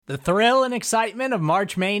The thrill and excitement of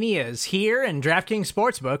March Mania is here, and DraftKings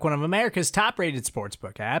Sportsbook, one of America's top-rated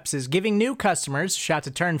sportsbook apps, is giving new customers a shot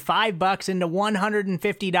to turn $5 into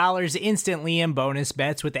 $150 instantly in bonus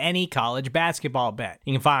bets with any college basketball bet.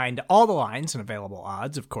 You can find all the lines and available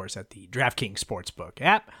odds, of course, at the DraftKings Sportsbook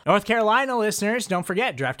app. North Carolina listeners, don't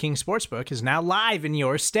forget, DraftKings Sportsbook is now live in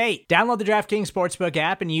your state. Download the DraftKings Sportsbook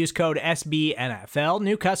app and use code SBNFL.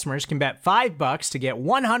 New customers can bet $5 to get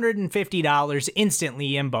 $150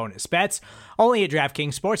 instantly in bonus bets, only at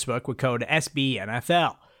DraftKings Sportsbook with code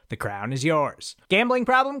SBNFL. The crown is yours. Gambling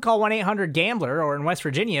problem? Call 1-800-GAMBLER, or in West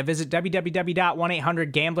Virginia, visit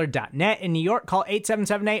www.1800gambler.net. In New York, call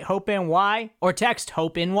 877-8-HOPE-NY or text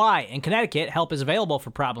HOPE-NY. In Connecticut, help is available for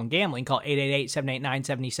problem gambling. Call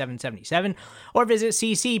 888-789-7777 or visit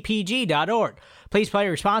ccpg.org. Please play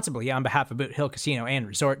responsibly on behalf of Boot Hill Casino and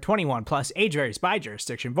Resort. 21 plus, age varies by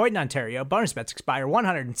jurisdiction. Void in Ontario. Bonus bets expire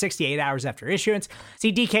 168 hours after issuance.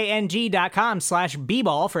 See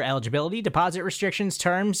dkng.com/bball for eligibility, deposit restrictions,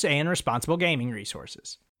 terms, and responsible gaming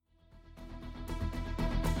resources.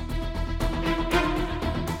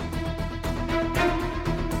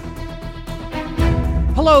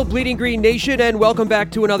 Hello, Bleeding Green Nation, and welcome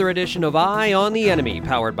back to another edition of Eye on the Enemy,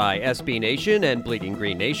 powered by SB Nation and Bleeding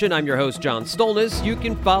Green Nation. I'm your host, John Stolnis. You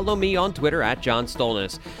can follow me on Twitter at John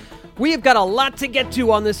Stolnis. We have got a lot to get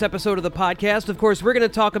to on this episode of the podcast. Of course, we're going to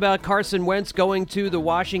talk about Carson Wentz going to the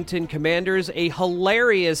Washington Commanders, a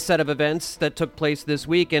hilarious set of events that took place this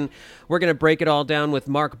week, and we're going to break it all down with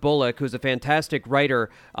Mark Bullock, who's a fantastic writer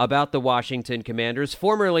about the Washington Commanders,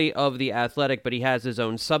 formerly of The Athletic, but he has his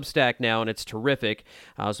own Substack now, and it's terrific.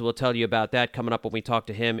 So we'll tell you about that coming up when we talk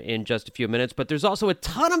to him in just a few minutes. But there's also a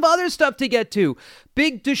ton of other stuff to get to.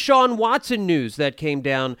 Big Deshaun Watson news that came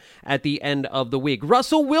down at the end of the week.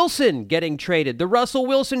 Russell Wilson getting traded. The Russell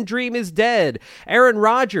Wilson dream is dead. Aaron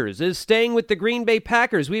Rodgers is staying with the Green Bay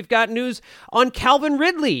Packers. We've got news on Calvin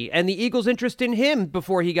Ridley and the Eagles' interest in him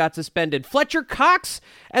before he got suspended. Fletcher Cox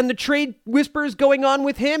and the trade whispers going on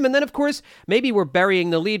with him. And then, of course, maybe we're burying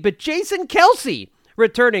the lead, but Jason Kelce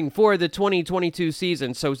returning for the 2022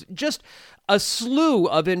 season. So just a slew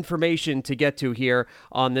of information to get to here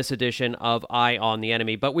on this edition of Eye on the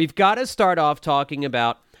Enemy. But we've got to start off talking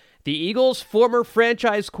about the Eagles' former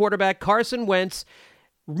franchise quarterback, Carson Wentz,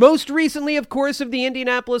 most recently, of course, of the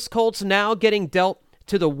Indianapolis Colts, now getting dealt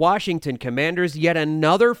to the Washington Commanders. Yet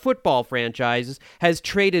another football franchise has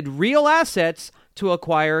traded real assets to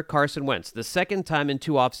acquire Carson Wentz. The second time in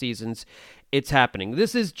 2 off seasons it's happening.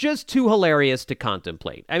 This is just too hilarious to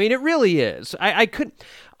contemplate. I mean, it really is. I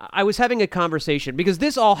was having a conversation because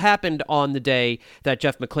this all happened on the day that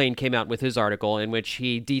Jeff McClain came out with his article in which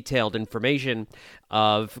he detailed information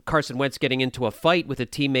of Carson Wentz getting into a fight with a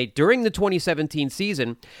teammate during the 2017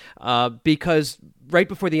 season because right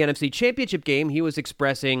before the NFC Championship game, he was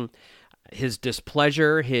expressing his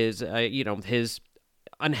displeasure, his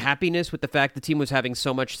unhappiness with the fact the team was having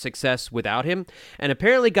so much success without him, and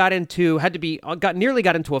apparently nearly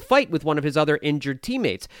got into a fight with one of his other injured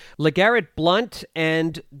teammates. LeGarrette Blount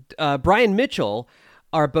and Brian Mitchell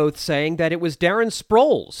are both saying that it was Darren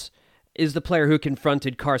Sproles is the player who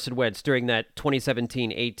confronted Carson Wentz during that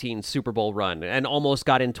 2017-18 Super Bowl run and almost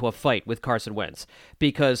got into a fight with Carson Wentz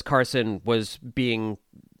because Carson was being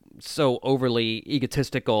so overly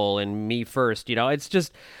egotistical and me first. It's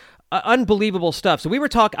just unbelievable stuff. So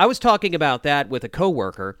I was talking about that with a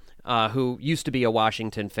coworker who used to be a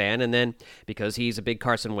Washington fan, and then because he's a big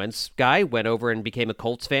Carson Wentz guy, went over and became a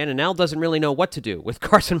Colts fan, and now doesn't really know what to do with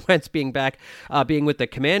Carson Wentz being back, being with the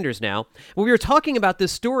Commanders now. Well, we were talking about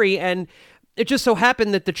this story, and it just so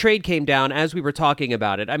happened that the trade came down as we were talking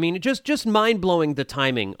about it. I mean, just mind-blowing the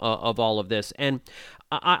timing of all of this. And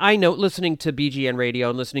I know, listening to BGN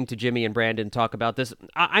Radio and listening to Jimmy and Brandon talk about this,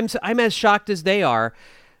 I'm as shocked as they are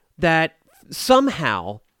that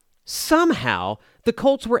somehow the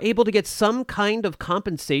Colts were able to get some kind of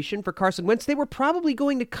compensation for Carson Wentz. They were probably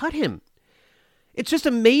going to cut him. It's just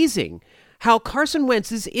amazing how Carson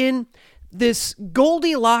Wentz is in this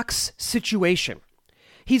Goldilocks situation.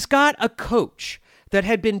 He's got a coach that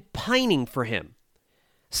had been pining for him,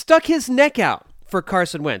 stuck his neck out for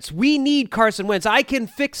Carson Wentz. We need Carson Wentz. I can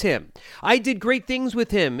fix him. I did great things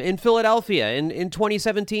with him in Philadelphia in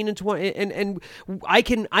 2017 and I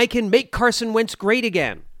can make Carson Wentz great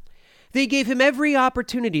again. They gave him every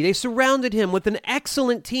opportunity. They surrounded him with an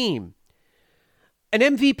excellent team. An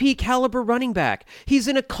MVP caliber running back. He's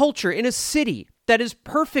in a culture, in a city that is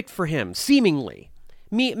perfect for him, seemingly.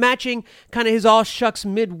 Matching kind of his all shucks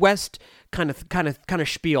Midwest kind of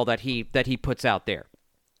spiel that he puts out there.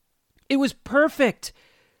 It was perfect.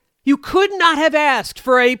 You could not have asked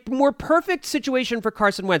for a more perfect situation for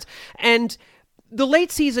Carson Wentz. And the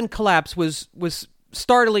late season collapse was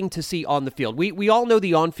startling to see on the field. We all know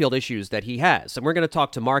the on-field issues that he has, and we're going to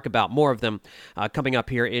talk to Mark about more of them coming up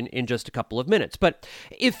here in just a couple of minutes. But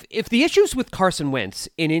if the issues with Carson Wentz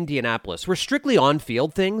in Indianapolis were strictly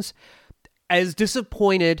on-field things, as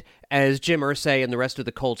disappointed as Jim Irsay and the rest of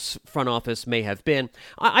the Colts front office may have been,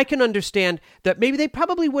 I can understand that maybe they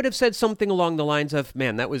probably would have said something along the lines of,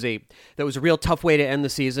 "Man, that was a real tough way to end the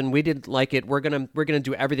season. We didn't like it. We're gonna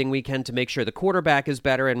do everything we can to make sure the quarterback is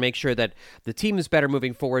better and make sure that the team is better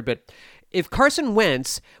moving forward." But if Carson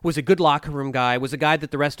Wentz was a good locker room guy, was a guy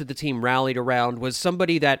that the rest of the team rallied around, was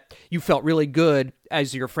somebody that you felt really good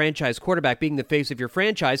as your franchise quarterback, being the face of your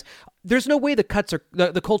franchise, there's no way the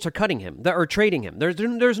Colts are cutting him or trading him.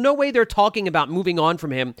 There's no way they're talking about moving on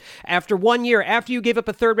from him after 1 year, after you gave up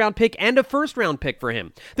a third-round pick and a first-round pick for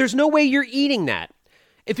him. There's no way you're eating that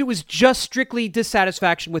if it was just strictly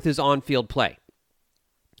dissatisfaction with his on-field play.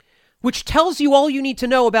 Which tells you all you need to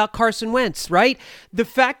know about Carson Wentz, right? The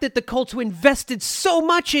fact that the Colts, who invested so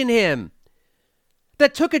much in him,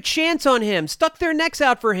 that took a chance on him, stuck their necks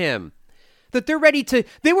out for him, that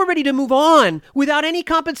they were ready to move on without any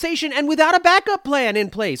compensation and without a backup plan in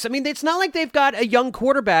place. I mean, it's not like they've got a young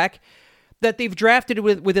quarterback that they've drafted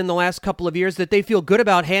within the last couple of years that they feel good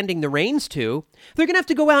about handing the reins to. They're going to have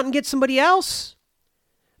to go out and get somebody else.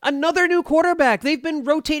 Another new quarterback. They've been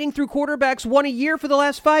rotating through quarterbacks one a year for the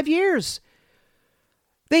last 5 years.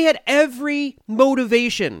 They had every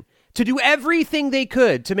motivation to do everything they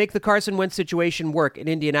could to make the Carson Wentz situation work in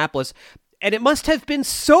Indianapolis, and it must have been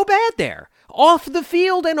so bad there, off the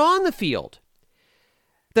field and on the field,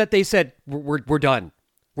 that they said, we're done.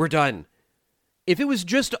 We're done. If it was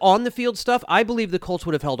just on the field stuff, I believe the Colts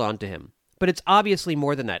would have held on to him. But it's obviously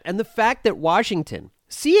more than that. And the fact that Washington,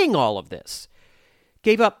 seeing all of this,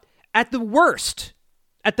 gave up at best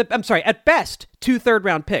 2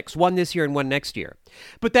 third-round picks, one this year and one next year.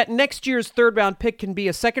 But that next year's third-round pick can be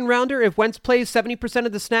a second-rounder if Wentz plays 70%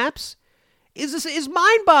 of the snaps is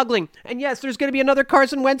mind-boggling. And yes, there's going to be another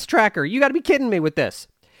Carson Wentz tracker. You got to be kidding me with this.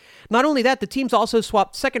 Not only that, the team's also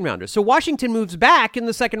swapped second-rounders. So Washington moves back in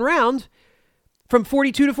the second round from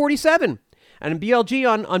 42 to 47. And BLG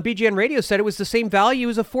on BGN Radio said it was the same value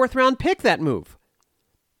as a 4th-round pick, that move.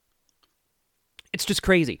 It's just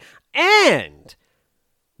crazy. And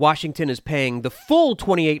Washington is paying the full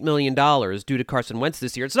 $28 million due to Carson Wentz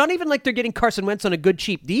this year. It's not even like they're getting Carson Wentz on a good,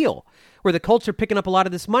 cheap deal where the Colts are picking up a lot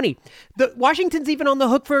of this money. Washington's even on the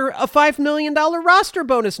hook for a $5 million roster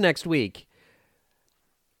bonus next week.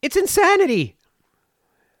 It's insanity.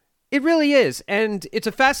 It really is. And it's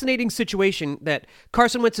a fascinating situation that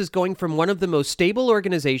Carson Wentz is going from one of the most stable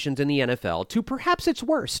organizations in the NFL to perhaps its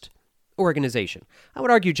worst organization. I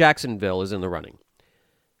would argue Jacksonville is in the running.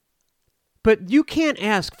 But you can't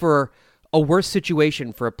ask for a worse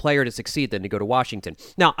situation for a player to succeed than to go to Washington.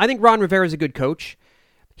 Now, I think Ron Rivera is a good coach.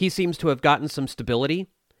 He seems to have gotten some stability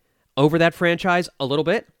over that franchise a little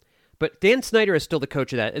bit. But Dan Snyder is still the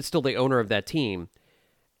coach of that. It's still the owner of that team.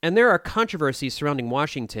 And there are controversies surrounding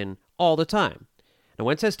Washington all the time. Now,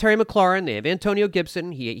 Wentz has Terry McLaurin. They have Antonio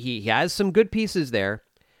Gibson. He has some good pieces there.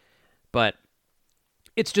 But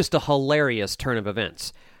it's just a hilarious turn of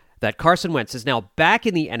events that Carson Wentz is now back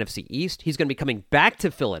in the NFC East. He's going to be coming back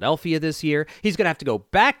to Philadelphia this year. He's going to have to go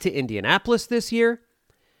back to Indianapolis this year.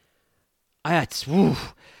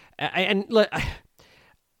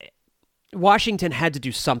 Washington had to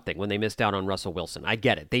do something when they missed out on Russell Wilson. I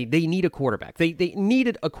get it. They need a quarterback. They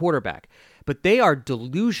needed a quarterback. But they are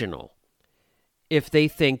delusional if they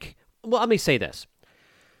think... Well, let me say this.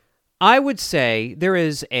 I would say there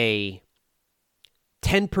is a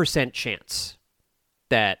 10% chance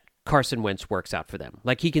that Carson Wentz works out for them.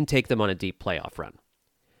 Like he can take them on a deep playoff run.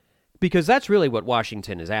 Because that's really what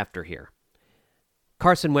Washington is after here.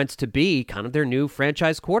 Carson Wentz to be kind of their new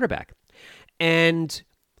franchise quarterback. And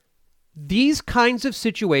these kinds of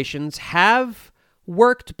situations have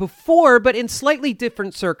worked before, but in slightly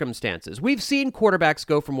different circumstances. We've seen quarterbacks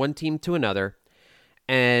go from one team to another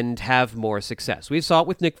and have more success. We saw it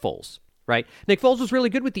with Nick Foles, right? Nick Foles was really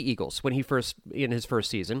good with the Eagles in his first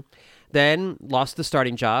season, then lost the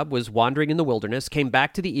starting job, was wandering in the wilderness, came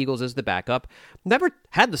back to the Eagles as the backup, never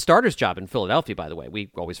had the starter's job in Philadelphia, by the way. We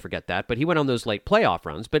always forget that, but he went on those late playoff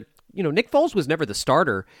runs. But, Nick Foles was never the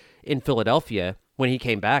starter in Philadelphia when he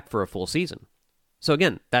came back for a full season. So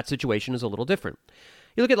again, that situation is a little different.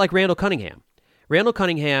 You look at like Randall Cunningham. Randall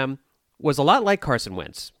Cunningham was a lot like Carson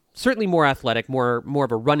Wentz. Certainly more athletic, more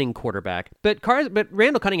of a running quarterback. But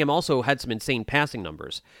Randall Cunningham also had some insane passing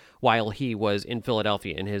numbers while he was in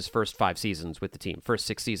Philadelphia in his first 6 seasons with the team.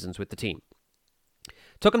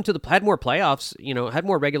 Took him had more playoffs, had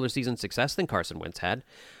more regular season success than Carson Wentz had.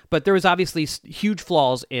 But there was obviously huge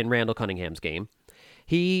flaws in Randall Cunningham's game.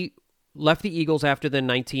 He left the Eagles after the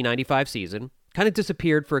 1995 season, kind of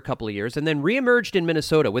disappeared for a couple of years, and then reemerged in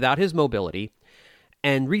Minnesota without his mobility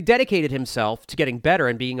and rededicated himself to getting better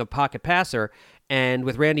and being a pocket passer. And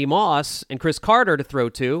with Randy Moss and Chris Carter to throw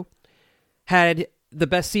to, had the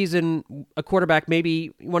best season a quarterback,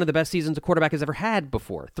 maybe one of the best seasons a quarterback has ever had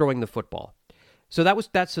before throwing the football. So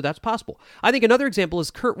that's possible. I think another example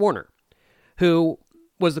is Kurt Warner, who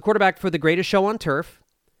was the quarterback for the greatest show on turf,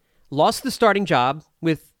 lost the starting job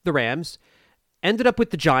with the Rams, ended up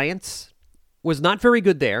with the Giants, was not very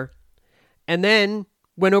good there, and then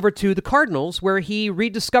went over to the Cardinals, where he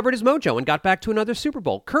rediscovered his mojo and got back to another Super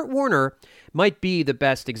Bowl. Kurt Warner might be the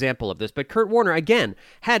best example of this, but Kurt Warner, again,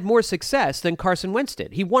 had more success than Carson Wentz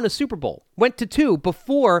did. He won a Super Bowl, went to 2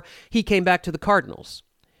 before he came back to the Cardinals.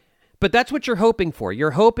 But that's what you're hoping for.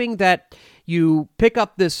 You're hoping that you pick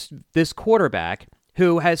up this quarterback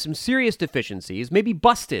who has some serious deficiencies, maybe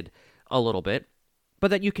busted a little bit, but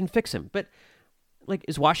that you can fix him. But like,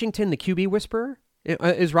 is Washington the QB whisperer?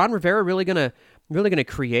 Is Ron Rivera really gonna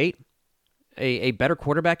create a better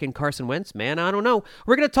quarterback in Carson Wentz? Man, I don't know.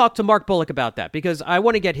 We're going to talk to Mark Bullock about that because I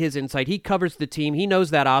want to get his insight. He covers the team. He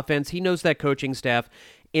knows that offense. He knows that coaching staff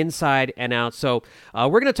inside and out. So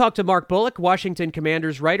we're going to talk to Mark Bullock, Washington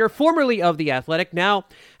Commanders writer, formerly of The Athletic, now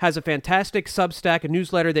has a fantastic Substack, a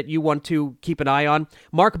newsletter that you want to keep an eye on.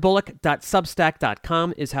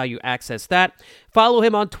 markbullock.substack.com is how you access that. Follow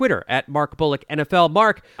him on Twitter at Mark Bullock NFL.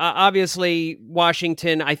 Mark, obviously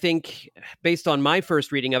Washington, I think, based on my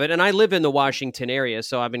first reading of it, and I live in the Washington area,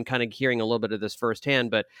 so I've been kind of hearing a little bit of this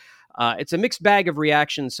firsthand, but it's a mixed bag of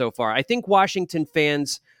reactions so far. I think Washington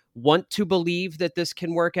fans want to believe that this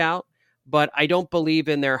can work out, but I don't believe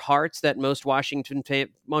in their hearts that most Washington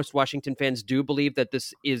fans do believe that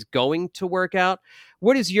this is going to work out.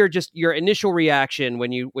 What is your initial reaction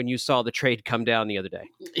when you saw the trade come down the other day?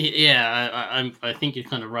 Yeah, I think you're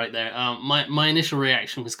kind of right there. My initial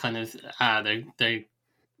reaction was kind of they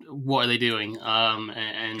what are they doing?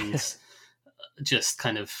 And just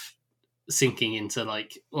kind of sinking into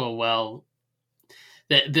like, oh well.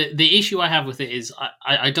 The issue I have with it is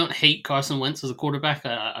I don't hate Carson Wentz as a quarterback.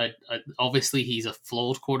 I obviously he's a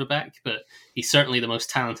flawed quarterback, but he's certainly the most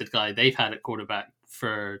talented guy they've had at quarterback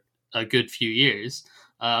for a good few years.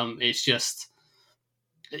 It's just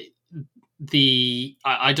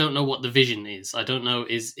I don't know what the vision is. I don't know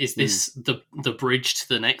is this the bridge to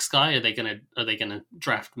the next guy? Are they gonna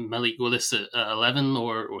draft Malik Willis at 11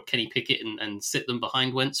 or Kenny Pickett and sit them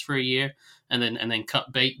behind Wentz for a year and then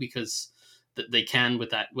cut bait because that they can with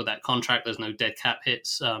that contract? There's no dead cap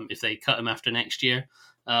hits if they cut him after next year.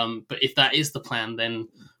 But if that is the plan, then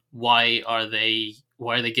why are they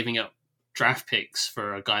giving up draft picks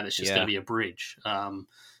for a guy that's just going to be a bridge?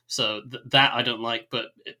 So that I don't like. But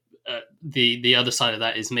the other side of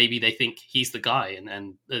that is maybe they think he's the guy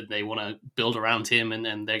and they want to build around him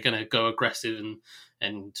and they're going to go aggressive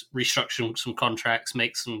and restructure some contracts,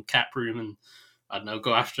 make some cap room, and I don't know,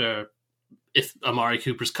 go after. If Amari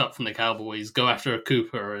Cooper's cut from the Cowboys, go after a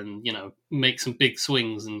Cooper and, make some big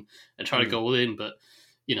swings and try to go all in. But,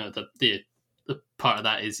 the part of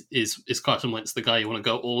that is Carson Wentz the guy you want to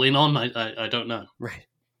go all in on? I don't know. Right.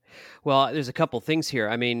 Well, there's a couple things here.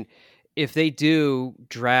 I mean, if they do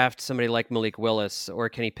draft somebody like Malik Willis or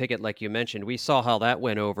Kenny Pickett, like you mentioned, we saw how that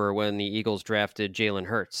went over when the Eagles drafted Jalen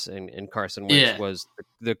Hurts and Carson Wentz was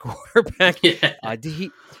the quarterback. Yeah.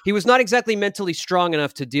 He was not exactly mentally strong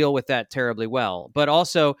enough to deal with that terribly well. But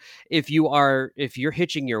also, if you're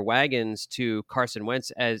hitching your wagons to Carson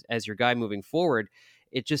Wentz as your guy moving forward,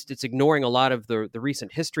 it's ignoring a lot of the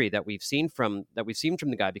recent history that we've seen from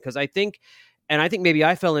the guy, because I think maybe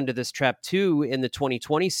I fell into this trap too in the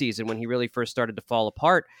 2020 season when he really first started to fall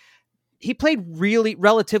apart. He played really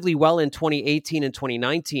relatively well in 2018 and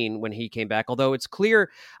 2019 when he came back, although it's clear,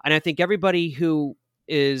 and I think everybody who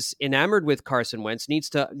is enamored with Carson Wentz needs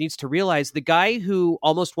to realize the guy who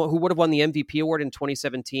would have won the MVP award in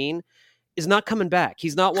 2017 is not coming back.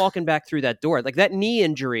 He's not walking back through that door. Like, that knee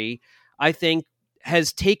injury, I think,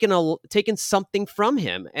 has taken something from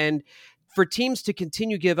him. And for teams to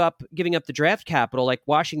continue giving up the draft capital like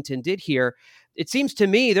Washington did here, it seems to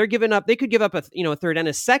me they could give up a third and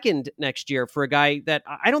a second next year for a guy that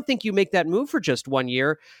I don't think you make that move for just 1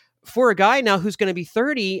 year for a guy now who's going to be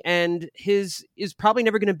 30 and is probably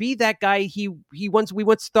never going to be that guy we once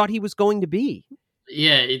thought he was going to be.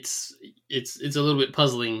 Yeah, it's a little bit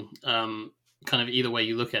puzzling. Kind of either way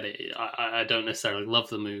you look at it, I don't necessarily love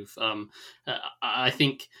the move. I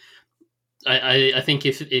think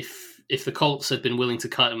if the Colts had been willing to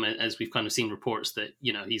cut him, as we've kind of seen reports that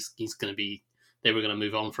he's going to be they were going to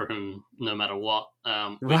move on for him no matter what,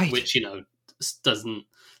 Right. which doesn't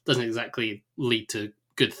exactly lead to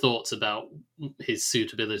good thoughts about his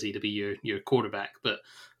suitability to be your quarterback. But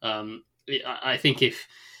I think if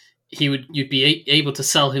you'd be able to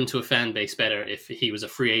sell him to a fan base better if he was a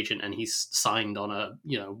free agent and he's signed on a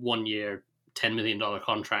 1 year $10 million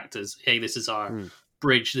contract as, hey, this is our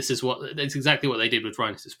bridge. That's exactly what they did with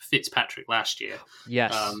Ryan Fitzpatrick last year.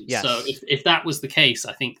 Yes. So if that was the case,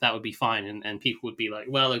 I think that would be fine, and people would be like,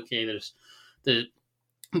 well, okay,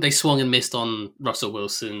 they swung and missed on Russell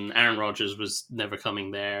Wilson. Aaron Rodgers was never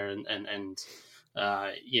coming there, and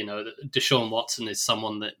Deshaun Watson is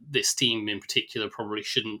someone that this team in particular probably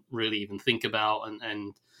shouldn't really even think about,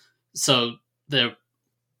 and so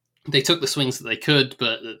they took the swings that they could,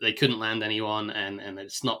 but they couldn't land anyone, and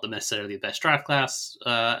it's not necessarily the best draft class,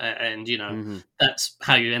 that's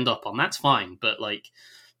how you end up on. That's fine, but like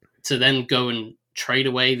to then go and trade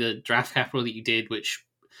away the draft capital that you did, which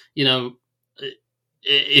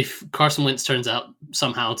if Carson Wentz turns out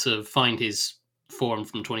somehow to find his form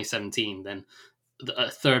from 2017, then a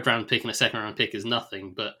third round pick and a second round pick is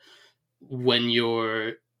nothing. But when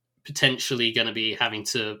you're potentially going to be having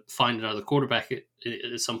to find another quarterback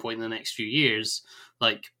at some point in the next few years,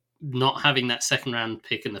 like not having that second round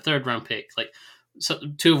pick and the third round pick, like so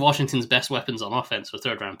two of Washington's best weapons on offense were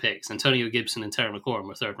third round picks. Antonio Gibson and Terry McLaurin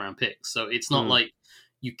were third round picks. So it's not like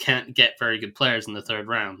you can't get very good players in the third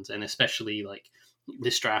round. And especially like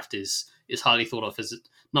this draft is highly thought of as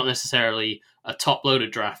not necessarily a top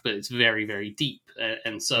loaded draft, but it's very, very deep.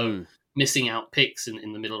 And so missing out picks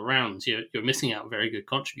in the middle rounds, you're missing out very good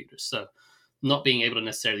contributors. So not being able to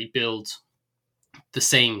necessarily build the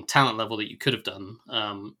same talent level that you could have done,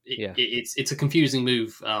 it's a confusing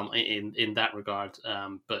move in that regard.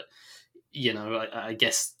 But I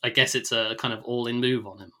guess it's a kind of all in move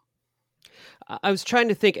on him. I was trying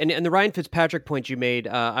to think, and the Ryan Fitzpatrick point you made,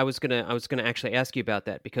 I was gonna actually ask you about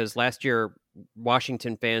that, because last year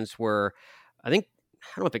Washington fans were, I don't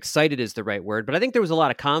know if excited is the right word, but I think there was a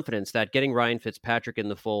lot of confidence that getting Ryan Fitzpatrick in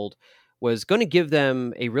the fold was going to give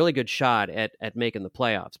them a really good shot at making the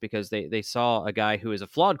playoffs, because they saw a guy who is a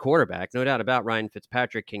flawed quarterback. No doubt about Ryan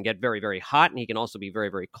Fitzpatrick can get very, very hot, and he can also be very,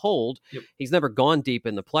 very cold. Yep. He's never gone deep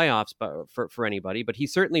in the playoffs for anybody, but he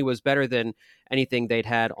certainly was better than anything they'd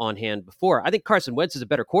had on hand before. I think Carson Wentz is a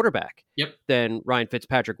better quarterback than Ryan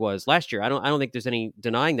Fitzpatrick was last year. I don't think there's any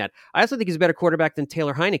denying that. I also think he's a better quarterback than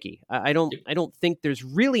Taylor Heineke. I don't think there's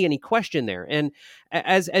really any question there. And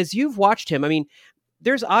as you've watched him, I mean,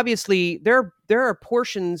 there's obviously there are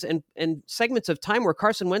portions and segments of time where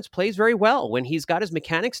Carson Wentz plays very well. When he's got his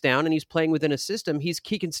mechanics down and he's playing within a system, he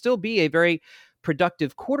can still be a very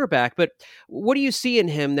productive quarterback. But what do you see in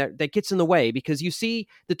him that gets in the way? Because you see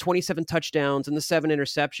the 27 touchdowns and the 7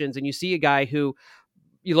 interceptions, and you see a guy who,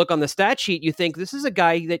 you look on the stat sheet, you think this is a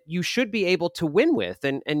guy that you should be able to win with.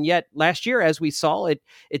 And yet last year, as we saw, it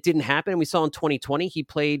didn't happen. We saw in 2020, he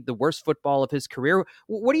played the worst football of his career.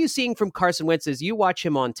 What are you seeing from Carson Wentz as you watch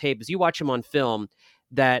him on tape, as you watch him on film,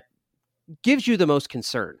 that gives you the most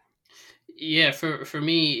concern? Yeah, for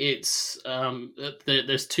me, it's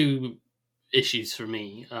there's two issues for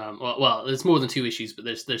me. Well, there's more than two issues, but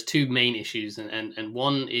there's two main issues. And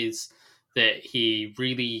one is that he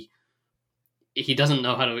doesn't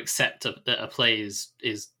know how to accept that a play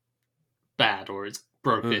is bad or it's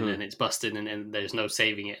broken and it's busted and there's no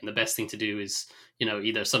saving it. And the best thing to do is,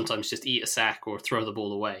 either sometimes just eat a sack or throw the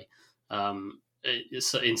ball away.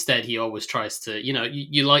 So instead, he always tries to,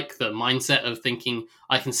 you like the mindset of thinking,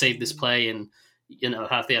 I can save this play and,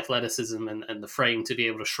 have the athleticism and the frame to be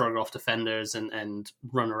able to shrug off defenders and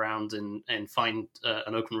run around and find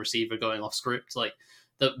an open receiver going off script. Like,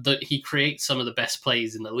 he creates some of the best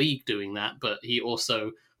plays in the league doing that, but he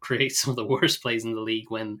also creates some of the worst plays in the league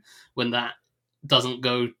when that doesn't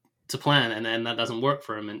go to plan and that doesn't work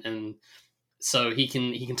for him. And so he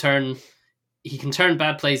can turn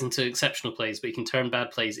bad plays into exceptional plays, but he can turn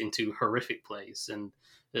bad plays into horrific plays. And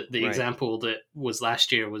the example that was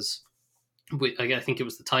last year was, I think it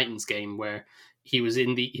was the Titans game, where he was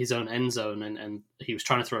in his own end zone and he was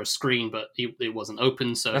trying to throw a screen, but it wasn't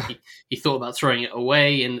open. So he thought about throwing it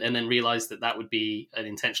away and then realized that would be an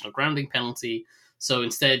intentional grounding penalty. So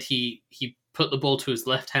instead he put the ball to his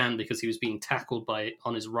left hand because he was being tackled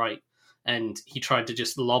on his right. And he tried to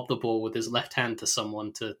just lob the ball with his left hand to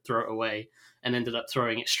someone to throw it away and ended up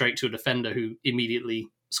throwing it straight to a defender who immediately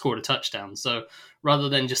scored a touchdown. So rather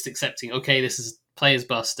than just accepting, okay, this is players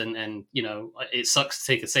bust and it sucks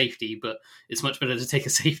to take a safety, but it's much better to take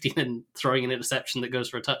a safety than throwing an interception that goes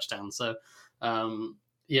for a touchdown. So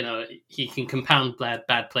he can compound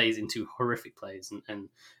bad plays into horrific plays, and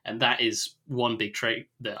that is one big trait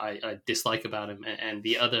that I dislike about him. And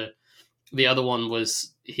the other one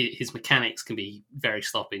was his mechanics can be very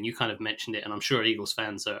sloppy. And you kind of mentioned it, and I'm sure Eagles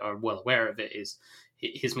fans are well aware of it. Is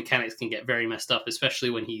his mechanics can get very messed up, especially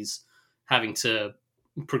when he's having to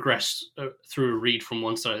progress through a read from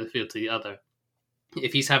one side of the field to the other.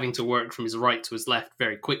 If he's having to work from his right to his left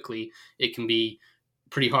very quickly, it can be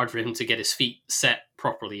pretty hard for him to get his feet set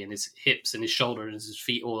properly, and his hips and his shoulders and his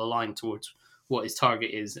feet all aligned towards what his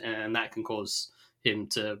target is, and that can cause him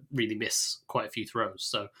to really miss quite a few throws.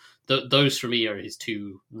 So those for me are his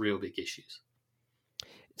two real big issues.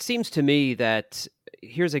 It seems to me that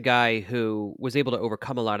here's a guy who was able to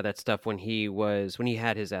overcome a lot of that stuff when he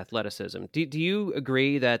had his athleticism. Do you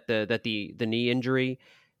agree that the knee injury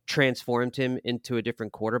transformed him into a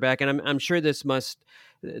different quarterback? And I'm sure this must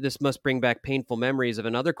bring back painful memories of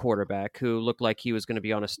another quarterback who looked like he was going to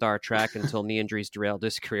be on a star track until knee injuries derailed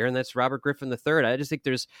his career, and that's Robert Griffin III.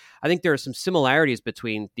 I think there are some similarities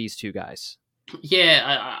between these two guys.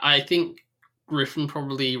 Yeah, I think Griffin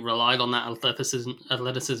probably relied on that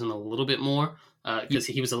athleticism a little bit more because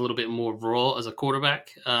he was a little bit more raw as a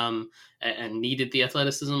quarterback and needed the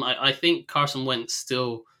athleticism. I think Carson Wentz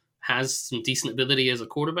still has some decent ability as a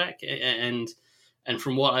quarterback, and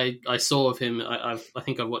from what I saw of him, I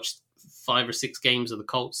think I've watched 5 or 6 games of the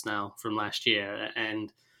Colts now from last year,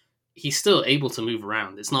 and he's still able to move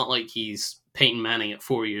around. It's not like he's Peyton Manning at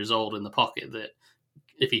 4 years old in the pocket that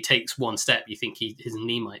if he takes one step, you think his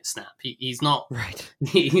knee might snap. He's not right.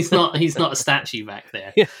 He's not a statue back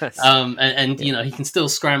there. Yes. And he can still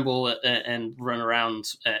scramble and run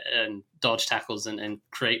around and dodge tackles and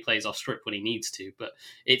create plays off script when he needs to. But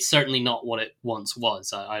it's certainly not what it once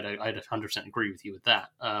was. I'd 100% agree with you with that.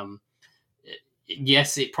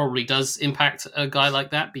 Yes, it probably does impact a guy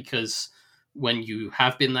like that, because when you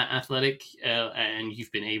have been that athletic and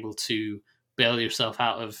you've been able to bail yourself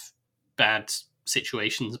out of bad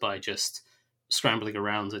situations by just scrambling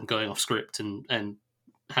around and going off script and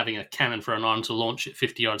having a cannon for an arm to launch it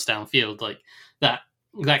 50 yards downfield, like that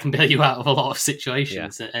can bail you out of a lot of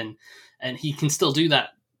situations. Yeah. And he can still do that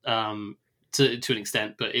to an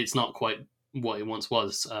extent, but it's not quite what it once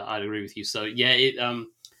was. I'd agree with you. So yeah,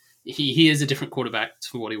 he is a different quarterback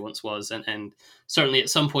to what he once was, and certainly at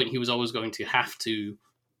some point he was always going to have to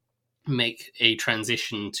make a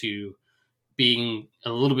transition to being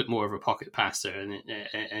a little bit more of a pocket passer,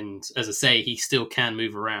 and as I say, he still can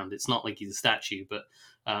move around. It's not like he's a statue, but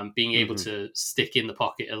being able to stick in the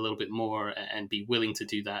pocket a little bit more and be willing to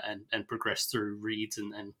do that and progress through reads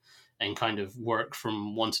and kind of work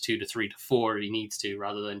from 1 to 2 to 3 to 4 if he needs to,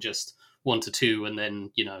 rather than just 1 to 2 and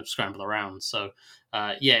then scramble around. So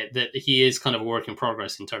that he is kind of a work in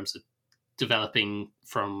progress in terms of developing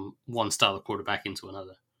from one style of quarterback into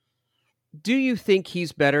another. Do you think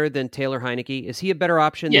he's better than Taylor Heineke? Is he a better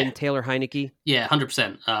option than Taylor Heineke? Yeah,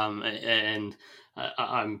 100%. And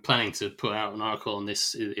I'm planning to put out an article on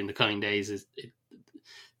this in the coming days.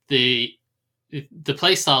 The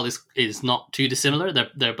play style is not too dissimilar.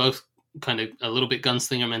 They're both kind of a little bit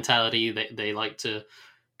gunslinger mentality. They like to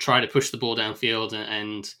try to push the ball downfield,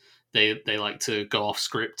 and they like to go off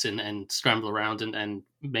script and scramble around and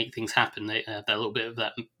make things happen. They have that little bit of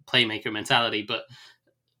that playmaker mentality, but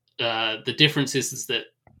the difference is that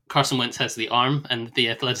Carson Wentz has the arm and the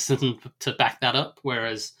athleticism to back that up,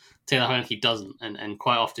 whereas Taylor Heineke doesn't. And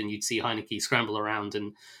quite often you'd see Heineke scramble around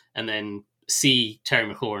and then see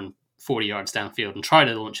Terry McLaurin 40 yards downfield and try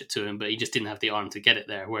to launch it to him, but he just didn't have the arm to get it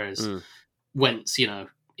there. Whereas Wentz,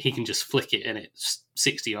 he can just flick it and it's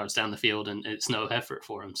 60 yards down the field and it's no effort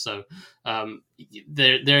for him. So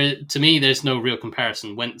there to me, there's no real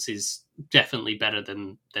comparison. Wentz is definitely better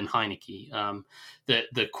than Heineke.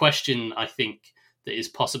 The question I think that is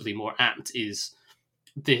possibly more apt is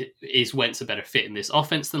Wentz a better fit in this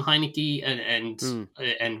offense than Heineke,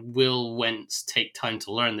 and will Wentz take time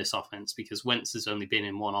to learn this offense, because Wentz has only been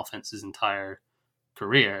in one offense his entire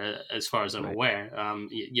career, as far as I'm aware.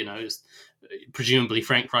 Presumably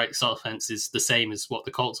Frank Reich's offense is the same as what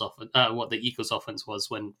the Eagles offense was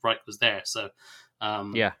when Reich was there. So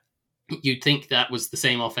you'd think that was the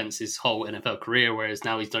same offense his whole NFL career, whereas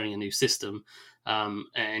now he's learning a new system,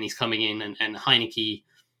 and he's coming in, and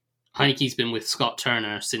Heineke's been with Scott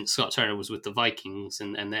Turner since Scott Turner was with the Vikings,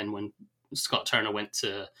 and then when Scott Turner went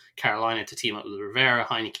to Carolina to team up with Rivera,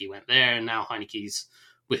 Heineke went there, and now Heineke's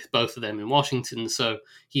with both of them in Washington. So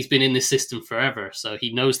he's been in this system forever, so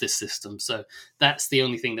he knows this system. So that's the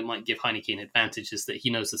only thing that might give Heineke an advantage, is that he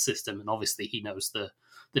knows the system, and obviously he knows the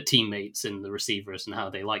teammates and the receivers and how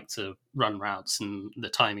they like to run routes and the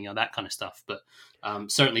timing and that kind of stuff. But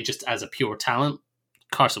certainly just as a pure talent,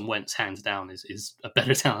 Carson Wentz, hands down, is a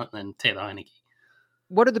better talent than Taylor Heineke.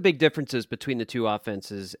 What are the big differences between the two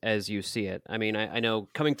offenses as you see it? I mean, I know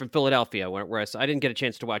coming from Philadelphia, where I didn't get a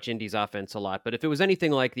chance to watch Indy's offense a lot, but if it was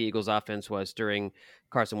anything like the Eagles' offense was during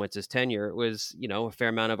Carson Wentz's tenure, it was, a fair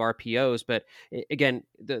amount of RPOs. But again,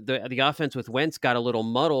 the offense with Wentz got a little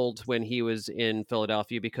muddled when he was in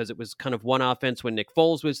Philadelphia because it was kind of one offense when Nick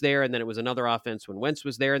Foles was there, and then it was another offense when Wentz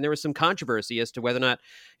was there, and there was some controversy as to whether or not,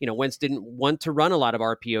 Wentz didn't want to run a lot of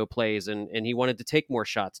RPO plays, and he wanted to take more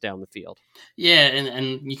shots down the field. Yeah,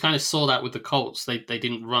 and you kind of saw that with the Colts. They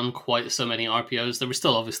didn't run quite so many RPOs. They were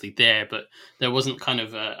still obviously there, but there wasn't kind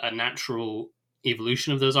of a natural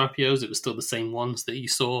evolution of those RPOs. It was still the same ones that you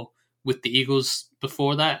saw with the Eagles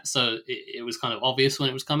before that. So it was kind of obvious when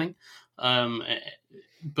it was coming.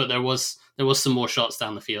 But there was some more shots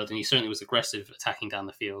down the field, and he certainly was aggressive attacking down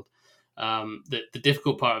the field. The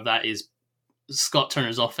difficult part of that is Scott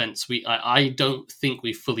Turner's offense. I don't think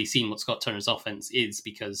we've fully seen what Scott Turner's offense is,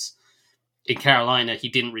 because in Carolina, he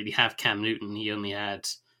didn't really have Cam Newton. He only had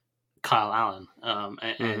Kyle Allen.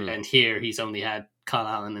 And here he's only had Kyle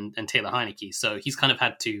Allen and Taylor Heineke. So he's kind of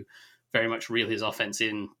had to very much reel his offense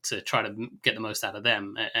in to try to get the most out of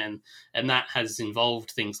them. And that has involved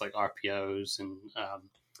things like RPOs and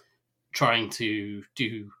trying to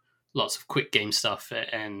do lots of quick game stuff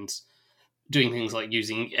and doing things like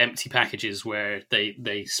using empty packages where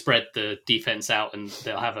they spread the defense out and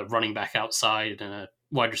they'll have a running back outside and a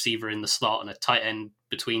wide receiver in the slot and a tight end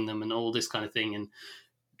between them and all this kind of thing, and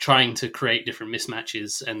trying to create different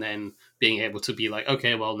mismatches and then being able to be like,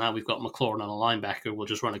 okay, well, now we've got McLaurin on a linebacker. We'll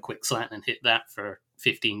just run a quick slant and hit that for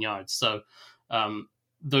 15 yards. So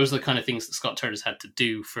those are the kind of things that Scott Turner's had to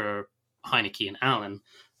do for Heineke and Allen.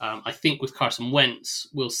 I think with Carson Wentz,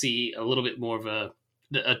 we'll see a little bit more of a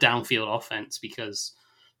downfield offense, because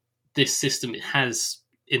this system has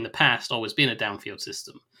in the past always been a downfield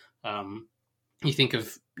system. You think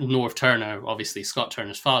of Norv Turner, obviously Scott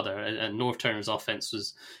Turner's father, and Norv Turner's offense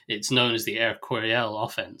it's known as the Air Coryell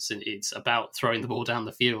offense, and it's about throwing the ball down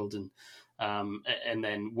the field and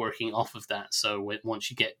then working off of that. So once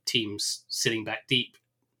you get teams sitting back deep,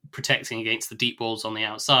 protecting against the deep balls on the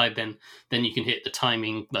outside, then you can hit the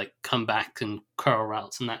timing, like comeback and curl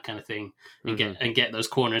routes and that kind of thing, and get those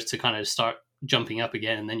corners to kind of start jumping up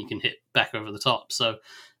again, and then you can hit back over the top. So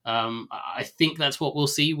I think that's what we'll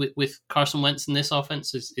see with Carson Wentz in this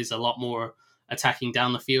offense is a lot more attacking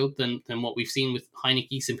down the field than what we've seen with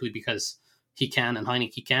Heineke, simply because he can and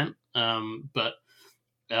Heineke can't. But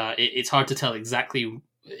it's hard to tell exactly.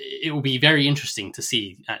 It will be very interesting to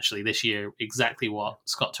see actually this year exactly what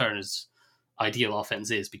Scott Turner's ideal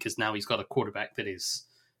offense is, because now he's got a quarterback that is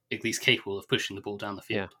at least capable of pushing the ball down the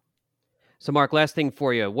field. Yeah. So, Mark, last thing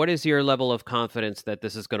for you. What is your level of confidence that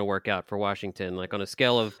this is going to work out for Washington? Like on a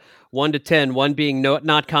scale of 1 to 10, 1 being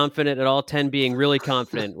not confident at all, 10 being really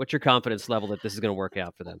confident. What's your confidence level that this is going to work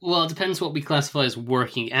out for them? Well, it depends what we classify as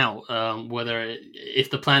working out. If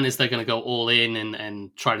the plan is they're going to go all in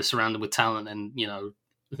and try to surround them with talent and,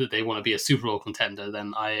 that they want to be a Super Bowl contender,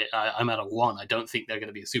 then I'm at a 1. I don't think they're going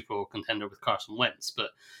to be a Super Bowl contender with Carson Wentz.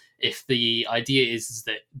 But if the idea is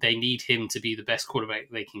that they need him to be the best quarterback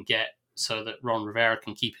they can get, so that Ron Rivera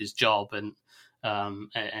can keep his job and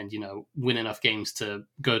win enough games to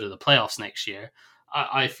go to the playoffs next year,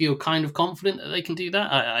 I feel kind of confident that they can do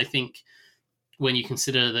that. I think when you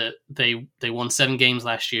consider that they won 7 games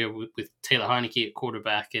last year with Taylor Heineke at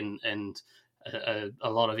quarterback and a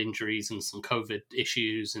lot of injuries and some COVID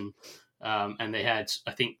issues, and they had,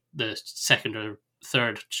 I think, the second or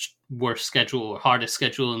third worst schedule or hardest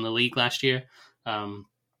schedule in the league last year.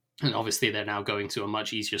 And obviously they're now going to a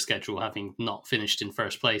much easier schedule, having not finished in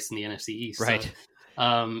first place in the NFC East. Right. So,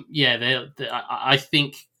 I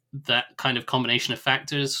think that kind of combination of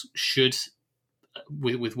factors should,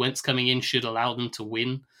 with Wentz coming in, should allow them to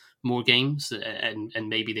win more games, and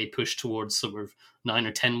maybe they push towards sort of 9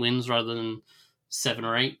 or 10 wins rather than 7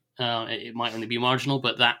 or 8. It might only be marginal,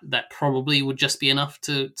 but that probably would just be enough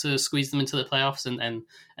to squeeze them into the playoffs,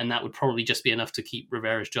 and that would probably just be enough to keep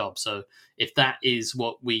Rivera's job. So if that is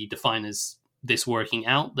what we define as this working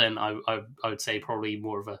out, then I would say probably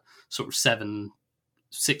more of a sort of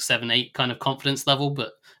 6, 7, 8 kind of confidence level,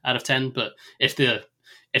 but out of 10. But if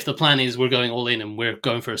the plan is we're going all in and we're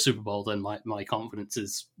going for a Super Bowl, then my confidence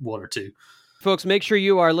is 1 or 2. Folks, make sure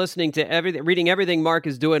you are listening to reading everything Mark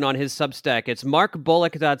is doing on his Substack. It's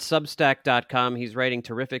markbullock.substack.com. He's writing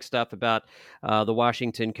terrific stuff about the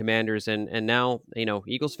Washington Commanders, and now,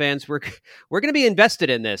 Eagles fans, we're going to be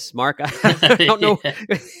invested in this, Mark. I don't know.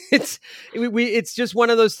 It's just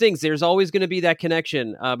one of those things. There's always going to be that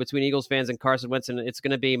connection between Eagles fans and Carson Wentz, and it's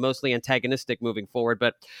going to be mostly antagonistic moving forward.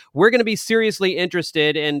 But we're going to be seriously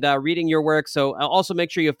interested in reading your work. So also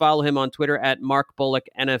make sure you follow him on Twitter at Mark Bullock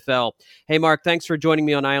NFL. Hey, Mark, thanks for joining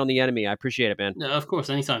me on Eye on the Enemy. I appreciate it, man. No, of course,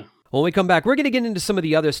 anytime. When we come back, we're going to get into some of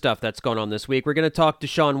the other stuff that's going on this week. We're going to talk to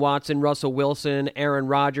Deshaun Watson, Russell Wilson, Aaron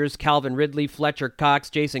Rodgers, Calvin Ridley, Fletcher Cox,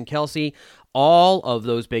 Jason Kelce. All of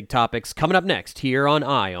those big topics coming up next here on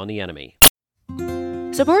Eye on the Enemy.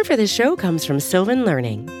 Support for this show comes from Sylvan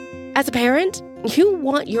Learning. As a parent, you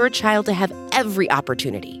want your child to have every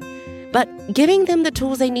opportunity. But giving them the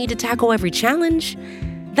tools they need to tackle every challenge,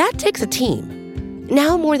 that takes a team.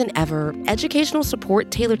 Now more than ever, educational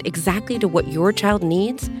support tailored exactly to what your child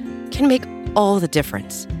needs can make all the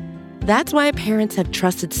difference. That's why parents have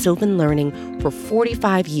trusted Sylvan Learning for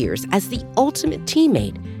 45 years as the ultimate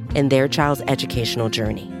teammate in their child's educational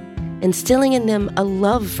journey, instilling in them a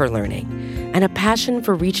love for learning and a passion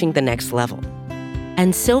for reaching the next level.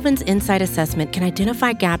 And Sylvan's Insight Assessment can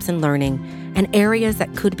identify gaps in learning and areas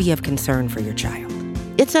that could be of concern for your child.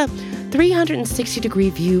 It's a 360-degree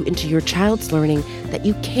view into your child's learning that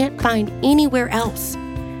you can't find anywhere else,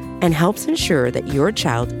 and helps ensure that your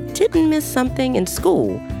child didn't miss something in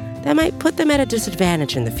school that might put them at a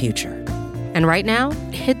disadvantage in the future. And right now,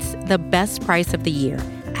 it's the best price of the year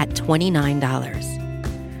at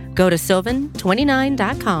 $29. Go to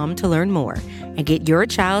sylvan29.com to learn more and get your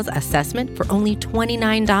child's assessment for only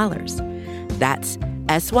 $29. That's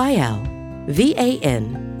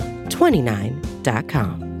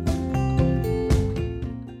SYLVAN29.com.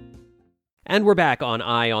 And we're back on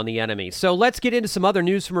Eye on the Enemy. So let's get into some other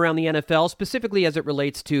news from around the NFL, specifically as it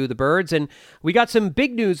relates to the Birds. And we got some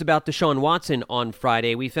big news about Deshaun Watson on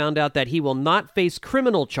Friday. We found out that he will not face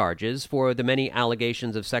criminal charges for the many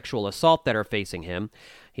allegations of sexual assault that are facing him.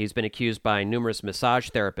 He's been accused by numerous massage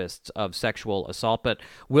therapists of sexual assault, but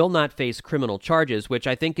will not face criminal charges, which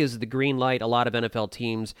I think is the green light a lot of NFL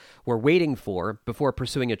teams were waiting for before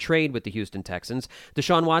pursuing a trade with the Houston Texans.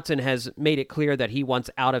 Deshaun Watson has made it clear that he wants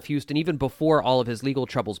out of Houston. Even before all of his legal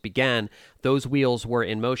troubles began, those wheels were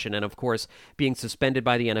in motion. And of course, being suspended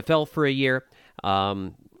by the NFL for a year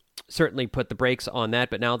certainly put the brakes on that.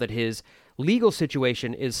 But now that his legal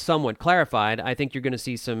situation is somewhat clarified, I think you're going to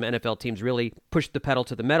see some NFL teams really push the pedal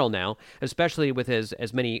to the metal now, especially with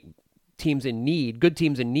as many teams in need, good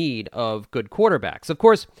teams in need of good quarterbacks. Of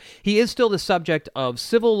course, he is still the subject of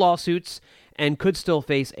civil lawsuits and could still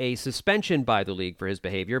face a suspension by the league for his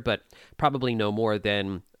behavior, but probably no more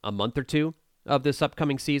than a month or two of this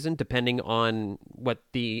upcoming season, depending on what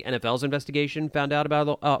the NFL's investigation found out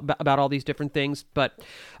about all these different things. But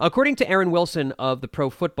according to Aaron Wilson of the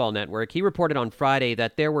Pro Football Network, he reported on Friday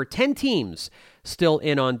that there were 10 teams still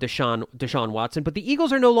in on Deshaun Watson, but the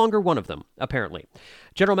Eagles are no longer one of them, apparently.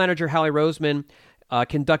 General Manager Howie Roseman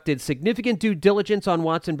conducted significant due diligence on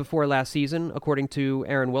Watson before last season, according to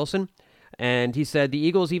Aaron Wilson. And he said the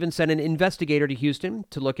Eagles even sent an investigator to Houston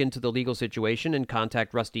to look into the legal situation and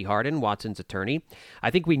contact Rusty Hardin, Watson's attorney. I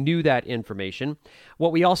think we knew that information.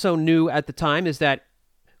 What we also knew at the time is that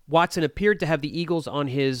Watson appeared to have the Eagles on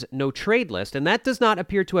his no-trade list, and that does not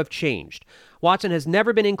appear to have changed. Watson has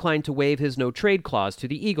never been inclined to waive his no-trade clause to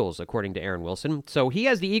the Eagles, according to Aaron Wilson. So he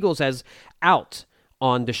has the Eagles as out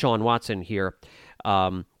on Deshaun Watson here.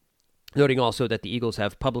 Noting also that the Eagles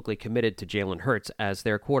have publicly committed to Jalen Hurts as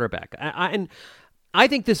their quarterback. And I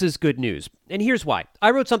think this is good news. And here's why.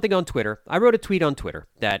 I wrote something on Twitter. I wrote a tweet on Twitter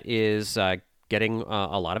that is getting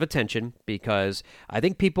a lot of attention because I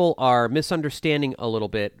think people are misunderstanding a little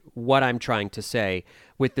bit what I'm trying to say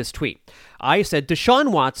with this tweet. I said,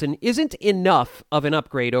 Deshaun Watson isn't enough of an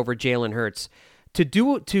upgrade over Jalen Hurts to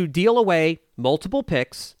deal away multiple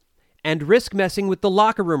picks and risk messing with the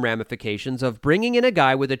locker room ramifications of bringing in a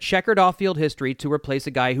guy with a checkered off-field history to replace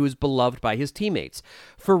a guy who is beloved by his teammates.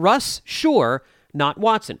 For Russ, sure, not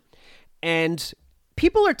Watson. And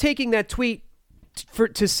people are taking that tweet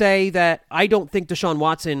to say that I don't think Deshaun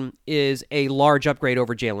Watson is a large upgrade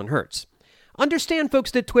over Jalen Hurts. Understand, folks,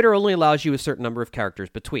 that Twitter only allows you a certain number of characters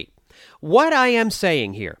per tweet. What I am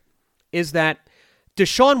saying here is that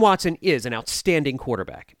Deshaun Watson is an outstanding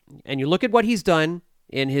quarterback. And you look at what he's done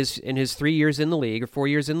in his 3 years in the league or 4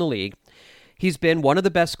 years in the league. He's been one of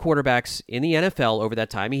the best quarterbacks in the NFL over that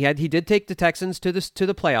time. He did take the Texans to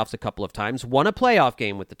the playoffs a couple of times, won a playoff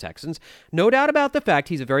game with the Texans. No doubt about the fact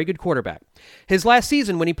he's a very good quarterback. His last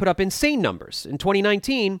season when he put up insane numbers in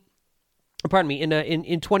 2019, pardon me,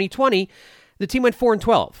 in 2020, the team went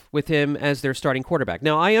 4-12 with him as their starting quarterback.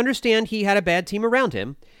 Now, I understand he had a bad team around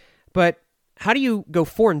him, but how do you go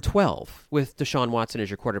 4-12 with Deshaun Watson as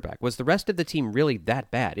your quarterback? Was the rest of the team really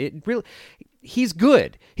that bad? He's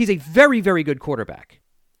good. He's a very, very good quarterback.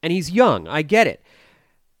 And he's young. I get it.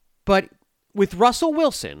 But with Russell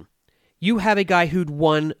Wilson, you have a guy who'd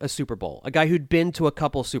won a Super Bowl, a guy who'd been to a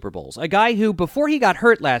couple Super Bowls, a guy who, before he got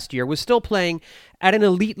hurt last year, was still playing at an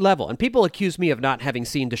elite level. And people accuse me of not having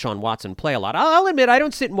seen Deshaun Watson play a lot. I'll admit, I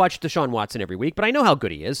don't sit and watch Deshaun Watson every week, but I know how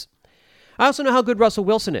good he is. I also know how good Russell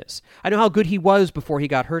Wilson is. I know how good he was before he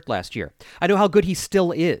got hurt last year. I know how good he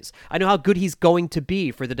still is. I know how good he's going to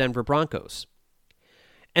be for the Denver Broncos.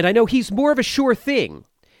 And I know he's more of a sure thing.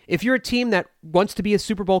 If you're a team that wants to be a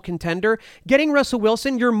Super Bowl contender, getting Russell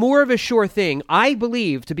Wilson, you're more of a sure thing, I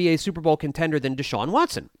believe, to be a Super Bowl contender than Deshaun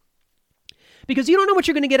Watson. Because you don't know what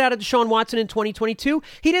you're going to get out of Deshaun Watson in 2022.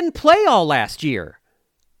 He didn't play all last year.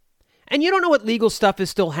 And you don't know what legal stuff is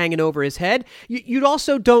still hanging over his head. You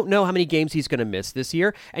also don't know how many games he's going to miss this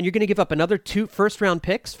year. And you're going to give up another 2 first-round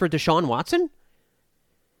picks for Deshaun Watson?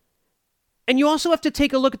 And you also have to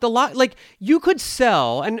take a look at the lot. Like, you could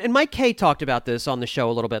sell, and Mike Kay talked about this on the show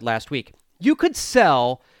a little bit last week. You could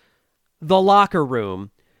sell the locker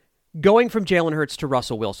room going from Jalen Hurts to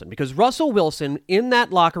Russell Wilson, because Russell Wilson in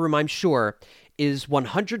that locker room, I'm sure, is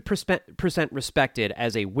 100% respected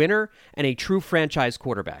as a winner and a true franchise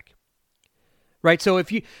quarterback. Right, so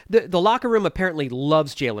if the locker room apparently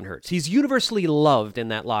loves Jalen Hurts. He's universally loved in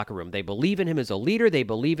that locker room. They believe in him as a leader. They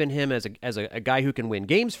believe in him as a guy who can win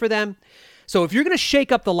games for them. So if you're going to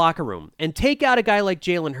shake up the locker room and take out a guy like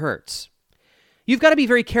Jalen Hurts, you've got to be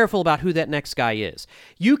very careful about who that next guy is.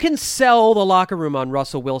 You can sell the locker room on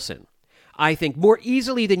Russell Wilson, I think, more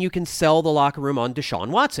easily than you can sell the locker room on Deshaun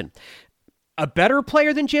Watson. A better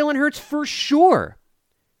player than Jalen Hurts, for sure.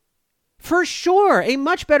 For sure, a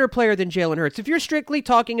much better player than Jalen Hurts. If you're strictly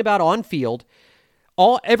talking about on-field,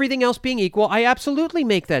 everything else being equal, I absolutely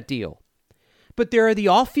make that deal. But there are the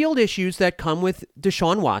off-field issues that come with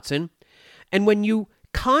Deshaun Watson, and when you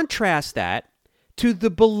contrast that to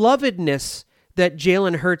the belovedness that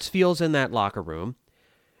Jalen Hurts feels in that locker room,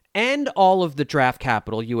 and all of the draft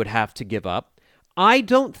capital you would have to give up, I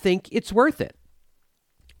don't think it's worth it.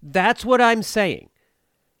 That's what I'm saying.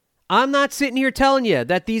 I'm not sitting here telling you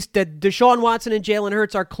that Deshaun Watson and Jalen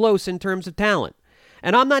Hurts are close in terms of talent.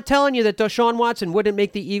 And I'm not telling you that Deshaun Watson wouldn't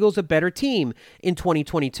make the Eagles a better team in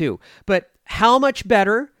 2022. But how much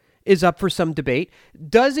better is up for some debate.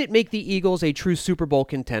 Does it make the Eagles a true Super Bowl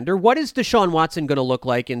contender? What is Deshaun Watson going to look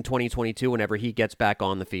like in 2022 whenever he gets back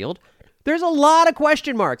on the field? There's a lot of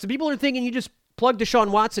question marks. And people are thinking you just plug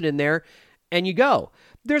Deshaun Watson in there and you go.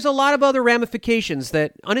 There's a lot of other ramifications,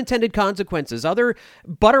 that unintended consequences, other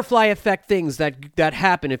butterfly effect things that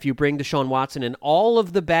happen if you bring Deshaun Watson and all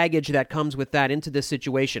of the baggage that comes with that into this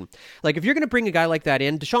situation. Like, if you're going to bring a guy like that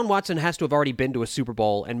in, Deshaun Watson has to have already been to a Super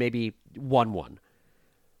Bowl and maybe won one.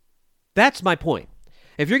 That's my point.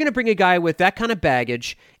 If you're going to bring a guy with that kind of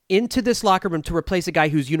baggage into this locker room to replace a guy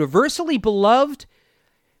who's universally beloved,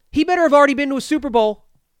 he better have already been to a Super Bowl.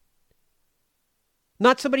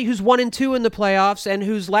 Not somebody who's 1-2 in the playoffs and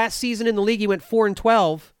whose last season in the league he went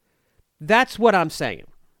 4-12. That's what I'm saying.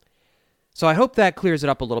 So I hope that clears it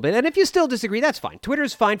up a little bit. And if you still disagree, that's fine.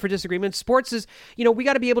 Twitter's fine for disagreements. Sports is, we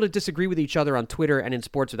got to be able to disagree with each other on Twitter and in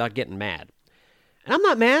sports without getting mad. And I'm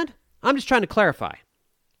not mad. I'm just trying to clarify.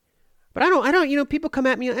 But I don't, people come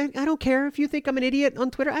at me. I don't care if you think I'm an idiot on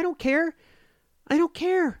Twitter. I don't care.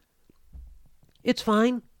 It's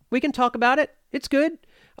fine. We can talk about it. It's good.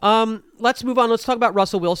 Let's move on. Let's talk about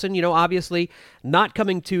Russell Wilson. Obviously not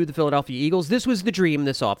coming to the Philadelphia Eagles. This was the dream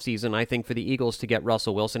this offseason, I think, for the Eagles to get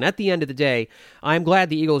Russell Wilson. At the end of the day, I'm glad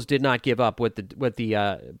the Eagles did not give up what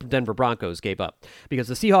the Denver Broncos gave up, because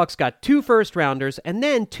the Seahawks got 2 first-rounders and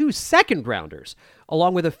then 2 second-rounders,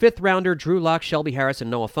 along with a 5th-rounder, Drew Lock, Shelby Harris, and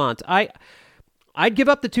Noah Fant. I'd give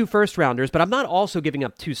up the 2 first-rounders, but I'm not also giving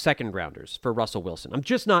up 2 second-rounders for Russell Wilson.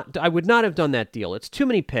 I would not have done that deal. It's too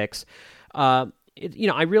many picks.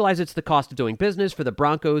 I realize it's the cost of doing business for the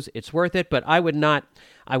Broncos. It's worth it, but I would not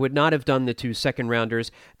have done the 2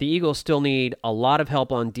 second-rounders. The Eagles still need a lot of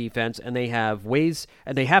help on defense, and they have ways,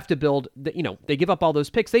 and they have to build, they give up all those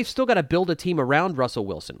picks. They've still got to build a team around Russell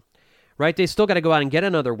Wilson, right? They still got to go out and get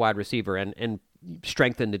another wide receiver and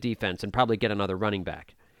strengthen the defense and probably get another running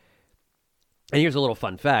back. And here's a little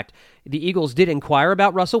fun fact. The Eagles did inquire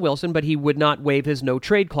about Russell Wilson, but he would not waive his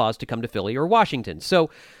no-trade clause to come to Philly or Washington. So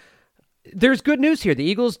there's good news here. The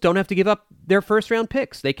Eagles don't have to give up their first-round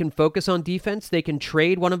picks. They can focus on defense. They can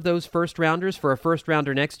trade one of those first-rounders for a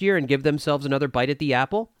first-rounder next year and give themselves another bite at the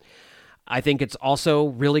apple. I think it's also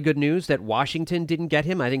really good news that Washington didn't get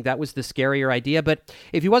him. I think that was the scarier idea. But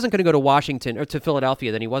if he wasn't going to go to Washington or to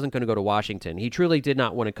Philadelphia, then he wasn't going to go to Washington. He truly did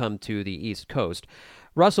not want to come to the East Coast.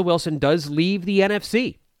 Russell Wilson does leave the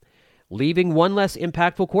NFC, leaving one less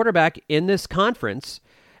impactful quarterback in this conference.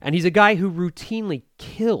 And he's a guy who routinely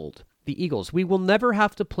killed the Eagles. We will never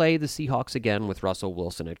have to play the Seahawks again with Russell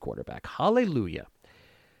Wilson at quarterback. Hallelujah.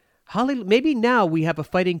 Maybe now we have a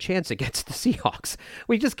fighting chance against the Seahawks.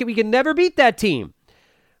 We can never beat that team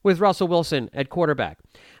with Russell Wilson at quarterback.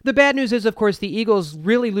 The bad news is, of course, the Eagles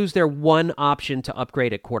really lose their one option to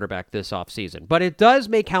upgrade at quarterback this offseason. But it does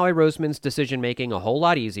make Howie Roseman's decision-making a whole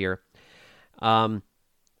lot easier. I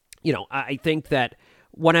think that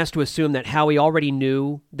one has to assume that Howie already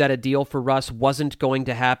knew that a deal for Russ wasn't going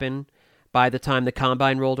to happen by the time the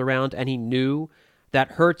Combine rolled around, and he knew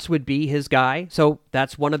that Hurts would be his guy. So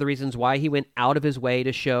that's one of the reasons why he went out of his way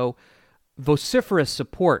to show vociferous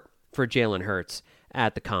support for Jalen Hurts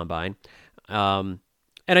at the Combine. And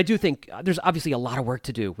I do think there's obviously a lot of work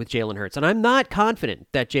to do with Jalen Hurts, and I'm not confident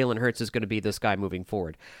that Jalen Hurts is going to be this guy moving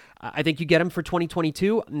forward. I think you get him for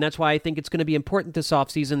 2022, and that's why I think it's going to be important this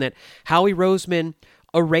offseason that Howie Roseman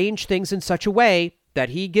arrange things in such a way that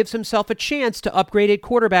he gives himself a chance to upgrade at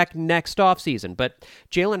quarterback next offseason. But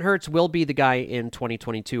Jalen Hurts will be the guy in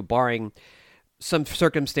 2022, barring some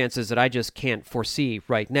circumstances that I just can't foresee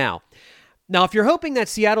right now. Now, if you're hoping that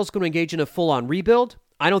Seattle's going to engage in a full-on rebuild,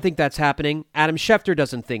 I don't think that's happening. Adam Schefter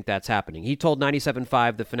doesn't think that's happening. He told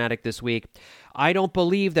 97.5 The Fanatic this week, I don't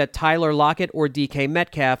believe that Tyler Lockett or DK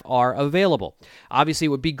Metcalf are available. Obviously, it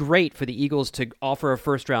would be great for the Eagles to offer a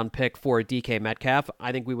first-round pick for DK Metcalf.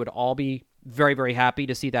 I think we would all be very, very happy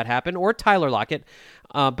to see that happen, or Tyler Lockett.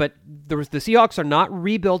 But the Seahawks are not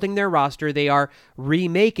rebuilding their roster. They are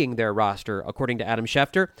remaking their roster, according to Adam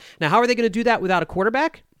Schefter. Now, how are they going to do that without a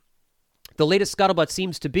quarterback? The latest scuttlebutt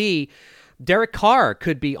seems to be Derek Carr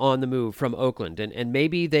could be on the move from Oakland, and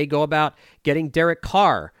maybe they go about getting Derek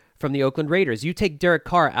Carr from the Oakland Raiders. You take Derek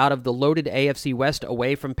Carr out of the loaded AFC West,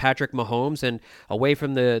 away from Patrick Mahomes and away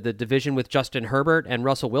from the division with Justin Herbert and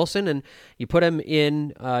Russell Wilson, and you put him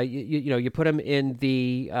in you put him in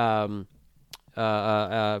the the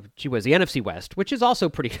NFC West, which is also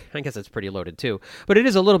pretty, I guess it's pretty loaded too, but it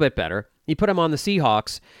is a little bit better. You put him on the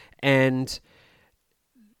Seahawks, and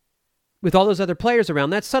with all those other players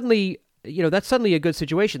around, that's suddenly a good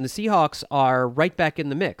situation. The Seahawks are right back in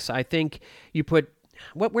the mix. I think you put,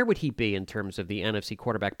 where would he be in terms of the NFC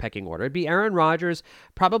quarterback pecking order? It'd be Aaron Rodgers,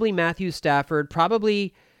 probably Matthew Stafford,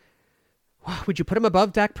 probably, would you put him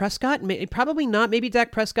above Dak Prescott? Probably not. Maybe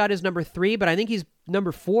Dak Prescott is number 3, but I think he's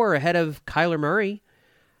number 4 ahead of Kyler Murray.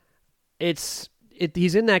 He's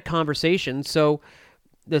in that conversation. So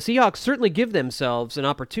the Seahawks certainly give themselves an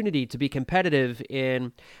opportunity to be competitive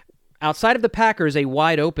in, outside of the Packers, a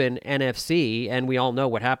wide-open NFC, and we all know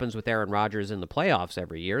what happens with Aaron Rodgers in the playoffs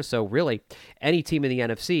every year. So really, any team in the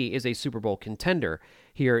NFC is a Super Bowl contender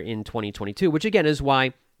here in 2022, which again is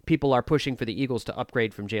why people are pushing for the Eagles to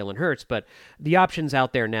upgrade from Jalen Hurts, but the options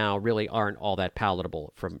out there now really aren't all that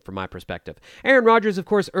palatable from my perspective. Aaron Rodgers, of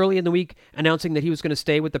course, early in the week announcing that he was going to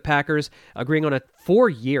stay with the Packers, agreeing on a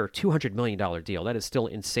 4-year, $200 million deal. That is still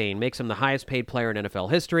insane. Makes him the highest paid player in NFL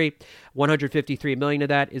history. $153 million of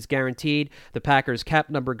that is guaranteed. The Packers' cap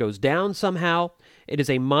number goes down somehow. It is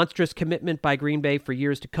a monstrous commitment by Green Bay for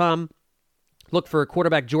years to come. Look for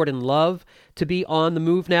quarterback Jordan Love to be on the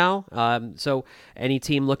move now. So any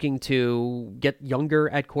team looking to get younger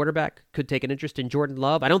at quarterback could take an interest in Jordan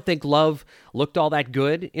Love. I don't think Love looked all that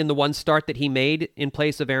good in the one start that he made in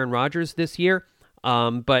place of Aaron Rodgers this year.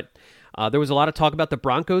 But there was a lot of talk about the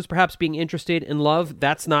Broncos perhaps being interested in Love.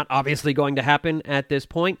 That's not obviously going to happen at this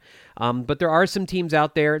point. But there are some teams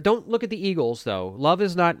out there. Don't look at the Eagles, though. Love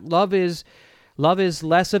is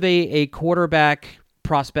less of a quarterback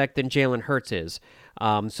prospect than Jalen Hurts is.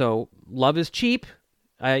 So Love is cheap.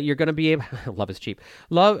 You're going to be able... Love is cheap.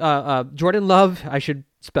 Jordan Love, I should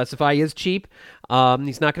specify, is cheap.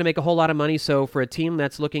 He's not going to make a whole lot of money. So for a team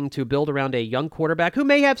that's looking to build around a young quarterback who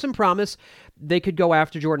may have some promise, they could go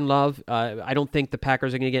after Jordan Love. I don't think the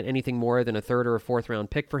Packers are going to get anything more than a 3rd or a 4th round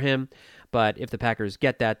pick for him. But if the Packers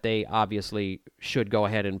get that, they obviously should go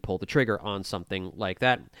ahead and pull the trigger on something like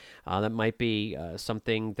that. That might be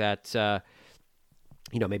something that...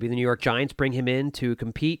 maybe the New York Giants bring him in to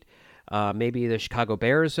compete. Maybe the Chicago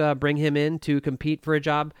Bears bring him in to compete for a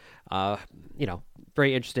job.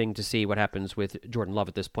 very interesting to see what happens with Jordan Love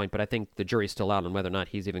at this point, but I think the jury's still out on whether or not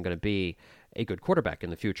he's even going to be a good quarterback in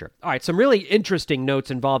the future. All right, some really interesting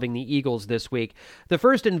notes involving the Eagles this week. The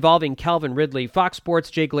first involving Calvin Ridley. Fox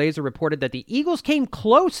Sports' Jay Glazer reported that the Eagles came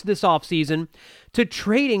close this offseason to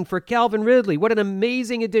trading for Calvin Ridley. What an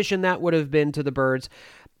amazing addition that would have been to the Birds.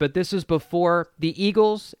 But this is before the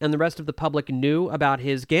Eagles and the rest of the public knew about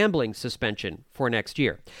his gambling suspension for next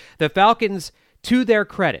year. The Falcons, to their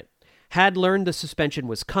credit, had learned the suspension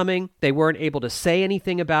was coming. They weren't able to say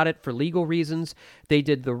anything about it for legal reasons. They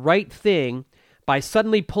did the right thing by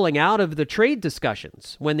suddenly pulling out of the trade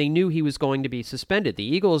discussions when they knew he was going to be suspended. The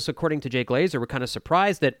Eagles, according to Jay Glazer, were kind of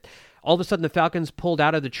surprised that all of a sudden the Falcons pulled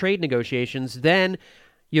out of the trade negotiations. Then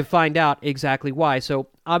you find out exactly why. So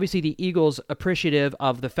obviously the Eagles appreciative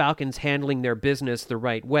of the Falcons handling their business the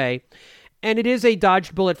right way. And it is a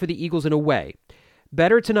dodged bullet for the Eagles in a way.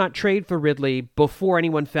 Better to not trade for Ridley before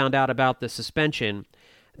anyone found out about the suspension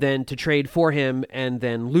than to trade for him and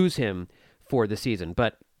then lose him for the season.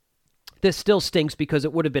 But this still stinks because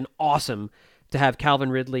it would have been awesome to have Calvin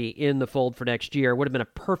Ridley in the fold for next year. It would have been a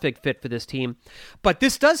perfect fit for this team. But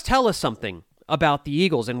this does tell us something about the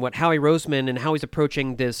Eagles and what Howie Roseman and how he's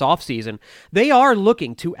approaching this offseason. They are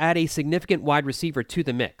looking to add a significant wide receiver to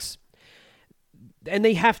the mix. And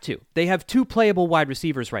they have to. They have 2 playable wide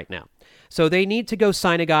receivers right now. So they need to go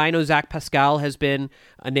sign a guy. I know Zach Pascal has been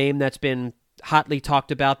a name that's been hotly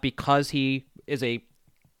talked about because he is a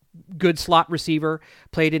good slot receiver,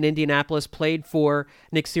 played in Indianapolis, played for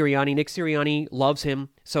Nick Sirianni. Nick Sirianni loves him,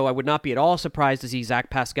 so I would not be at all surprised to see Zach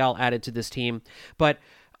Pascal added to this team. But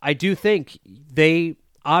I do think they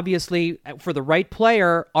obviously, for the right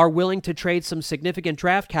player, are willing to trade some significant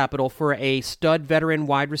draft capital for a stud veteran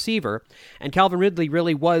wide receiver. And Calvin Ridley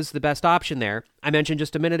really was the best option there. I mentioned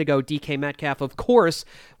just a minute ago, DK Metcalf, of course,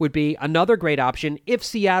 would be another great option if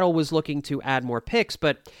Seattle was looking to add more picks,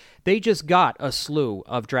 but they just got a slew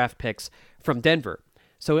of draft picks from Denver.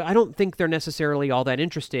 So I don't think they're necessarily all that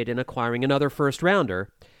interested in acquiring another first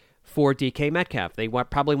rounder for DK Metcalf. They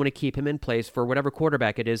probably want to keep him in place for whatever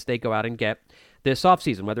quarterback it is they go out and get this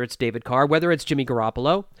offseason, whether it's David Carr, whether it's Jimmy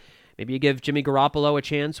Garoppolo. Maybe you give Jimmy Garoppolo a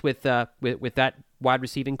chance with that wide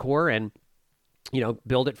receiving core and,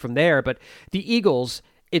 build it from there. But the Eagles,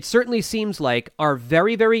 it certainly seems like, are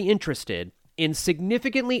very, very interested in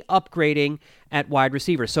significantly upgrading at wide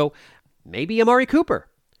receiver. So maybe Amari Cooper.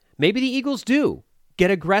 Maybe the Eagles do get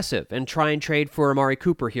aggressive and try and trade for Amari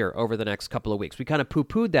Cooper here over the next couple of weeks. We kind of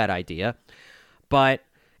poo-pooed that idea, but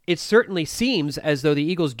it certainly seems as though the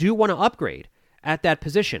Eagles do want to upgrade at that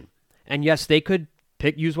position. And yes, they could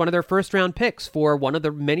use one of their first-round picks for one of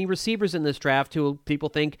the many receivers in this draft who people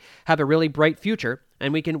think have a really bright future.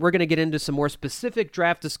 And we're going to get into some more specific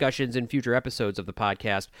draft discussions in future episodes of the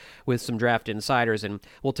podcast with some draft insiders, and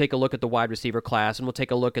we'll take a look at the wide receiver class, and we'll take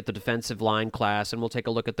a look at the defensive line class, and we'll take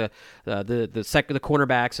a look at the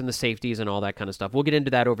cornerbacks and the safeties and all that kind of stuff. We'll get into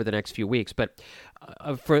that over the next few weeks. But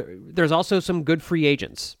there's also some good free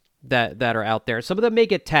agents that are out there. Some of them may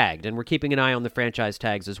get tagged, and we're keeping an eye on the franchise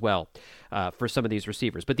tags as well for some of these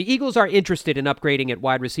receivers. But the Eagles are interested in upgrading at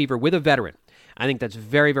wide receiver with a veteran. I think that's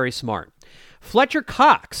very, very smart. Fletcher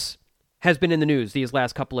Cox has been in the news these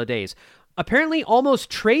last couple of days. Apparently almost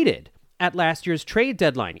traded at last year's trade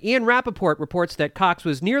deadline. Ian Rappaport reports that Cox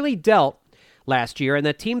was nearly dealt last year and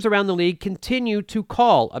that teams around the league continue to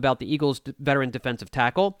call about the Eagles' veteran defensive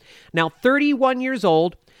tackle. Now 31 years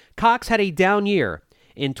old, Cox had a down year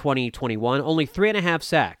in 2021, only 3.5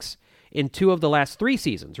 sacks in 2 of the last 3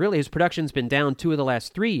 seasons. Really, his production's been down 2 of the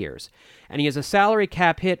last 3 years. And he has a salary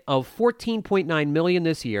cap hit of $14.9 million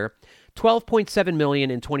this year, $12.7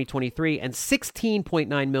 million in 2023, and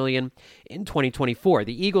 $16.9 million in 2024.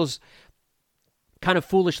 The Eagles kind of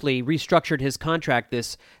foolishly restructured his contract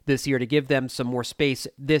this year to give them some more space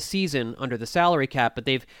this season under the salary cap, but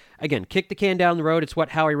they've, again, kicked the can down the road. It's what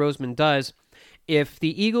Howie Roseman does. If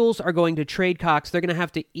the Eagles are going to trade Cox, they're going to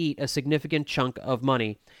have to eat a significant chunk of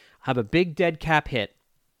money, have a big dead cap hit,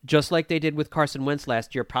 just like they did with Carson Wentz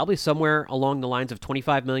last year, probably somewhere along the lines of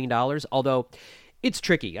 $25 million, although it's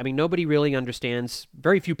tricky. I mean, nobody really understands,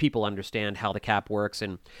 very few people understand how the cap works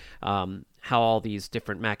and how all these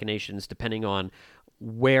different machinations, depending on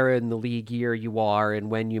where in the league year you are and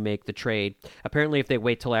when you make the trade. Apparently, if they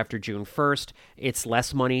wait till after June 1st, it's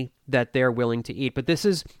less money that they're willing to eat. But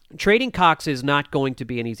trading Cox is not going to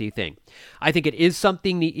be an easy thing. I think it is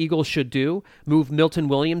something the Eagles should do. Move Milton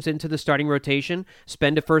Williams into the starting rotation,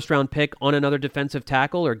 spend a first-round pick on another defensive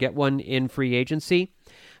tackle or get one in free agency.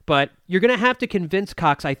 But you're going to have to convince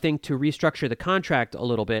Cox, I think, to restructure the contract a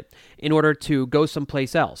little bit in order to go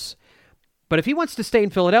someplace else. But if he wants to stay in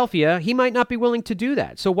Philadelphia, he might not be willing to do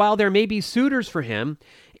that. So while there may be suitors for him,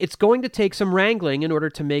 it's going to take some wrangling in order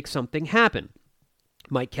to make something happen.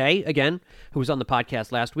 Mike Kay, again, who was on the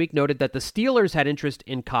podcast last week, noted that the Steelers had interest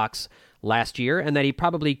in Cox last year and that he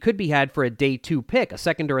probably could be had for a day 2 pick, a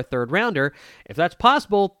second or a third rounder. If that's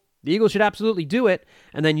possible, the Eagles should absolutely do it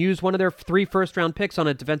and then use one of their 3 first-round picks on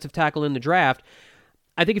a defensive tackle in the draft.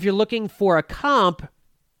 I think if you're looking for a comp,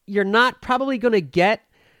 you're not probably going to get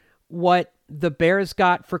what the Bears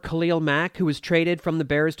got for Khalil Mack, who was traded from the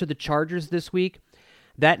Bears to the Chargers this week.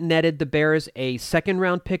 That netted the Bears a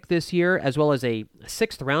second-round pick this year, as well as a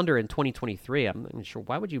 6th rounder in 2023. I'm not sure.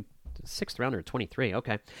 Why would you... 6th rounder in 23,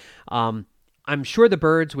 okay. I'm sure the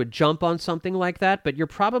Birds would jump on something like that, but you're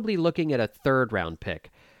probably looking at a 3rd-round pick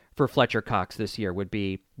for Fletcher Cox this year would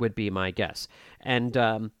be my guess.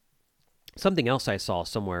 And something else I saw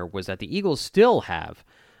somewhere was that the Eagles still have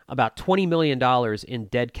about $20 million in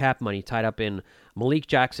dead cap money tied up in Malik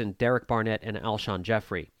Jackson, Derek Barnett, and Alshon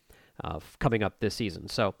Jeffrey coming up this season.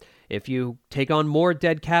 So if you take on more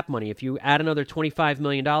dead cap money, if you add another $25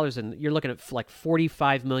 million, and you're looking at like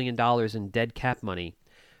 $45 million in dead cap money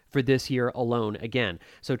for this year alone again.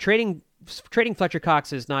 So trading Fletcher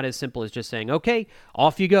Cox is not as simple as just saying, okay,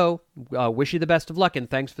 off you go, wish you the best of luck, and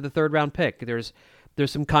thanks for the 3rd-round pick. There's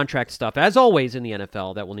some contract stuff, as always in the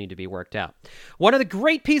NFL, that will need to be worked out. One of the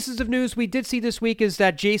great pieces of news we did see this week is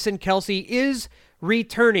that Jason Kelce is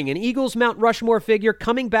returning, an Eagles Mount Rushmore figure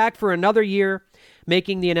coming back for another year,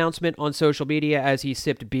 making the announcement on social media as he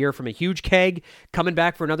sipped beer from a huge keg, coming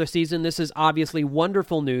back for another season. This is obviously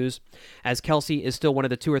wonderful news, as Kelce is still one of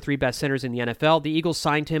the 2 or 3 best centers in the NFL. The Eagles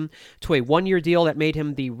signed him to a 1-year deal that made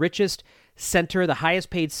him the richest center, the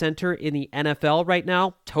highest paid center in the NFL right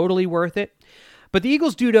now. Totally worth it. But the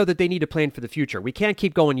Eagles do know that they need to plan for the future. We can't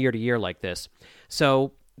keep going year to year like this.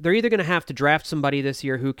 So they're either going to have to draft somebody this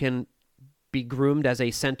year who can be groomed as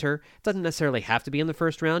a center. It doesn't necessarily have to be in the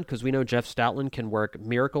 1st round because we know Jeff Stoutland can work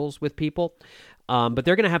miracles with people. But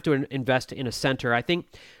they're going to have to invest in a center. I think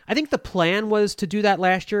the plan was to do that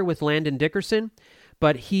last year with Landon Dickerson,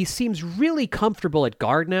 but he seems really comfortable at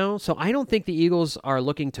guard now, so I don't think the Eagles are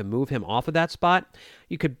looking to move him off of that spot.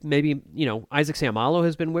 You could maybe, Isaac Seumalo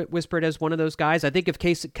has been whispered as one of those guys. I think if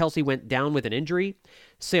Kelce went down with an injury,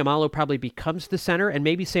 Seumalo probably becomes the center, and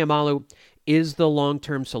maybe Seumalo is the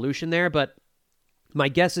long-term solution there, but my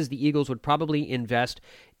guess is the Eagles would probably invest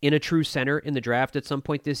in a true center in the draft at some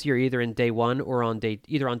point this year, either on day 1 or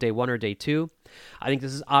either on day 1 or day 2. I think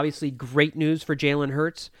this is obviously great news for Jalen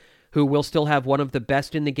Hurts, who will still have one of the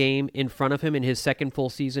best in the game in front of him in his 2nd full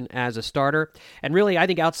season as a starter. And really, I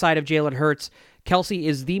think outside of Jalen Hurts, Kelce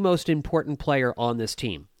is the most important player on this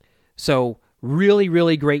team. So really,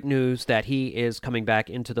 really great news that he is coming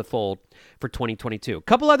back into the fold for 2022. A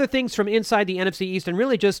couple other things from inside the NFC East, and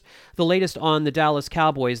really just the latest on the Dallas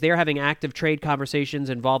Cowboys. They're having active trade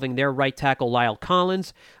conversations involving their right tackle, Lyle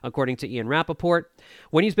Collins, according to Ian Rappaport.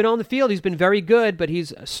 When he's been on the field, he's been very good, but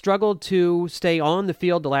he's struggled to stay on the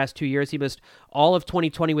field the last 2 years. He missed all of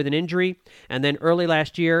 2020 with an injury, and then early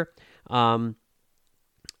last year was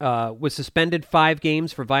suspended 5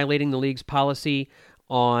 games for violating the league's policy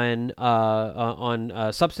on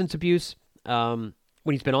substance abuse. When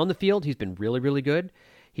he's been on the field, he's been really, really good.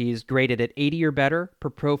 He's graded at 80 or better per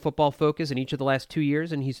Pro Football Focus in each of the last 2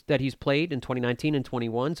 years that he's played in 2019 and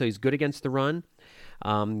 21. So he's good against the run,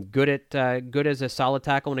 good as a solid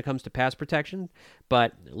tackle when it comes to pass protection.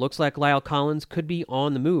 But it looks like Lyle Collins could be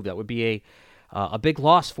on the move. That would be a big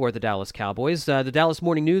loss for the Dallas Cowboys. The Dallas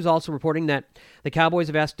Morning News also reporting that the Cowboys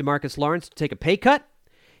have asked DeMarcus Lawrence to take a pay cut.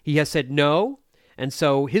 He has said no. And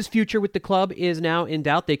so his future with the club is now in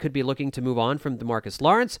doubt. They could be looking to move on from DeMarcus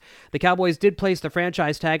Lawrence. The Cowboys did place the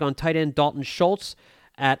franchise tag on tight end Dalton Schultz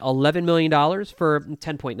at $11 million for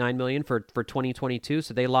 $10.9 million for 2022.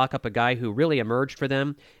 So they lock up a guy who really emerged for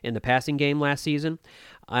them in the passing game last season.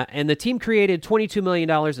 And the team created $22 million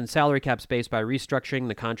in salary cap space by restructuring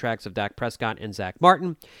the contracts of Dak Prescott and Zach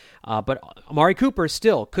Martin. But Amari Cooper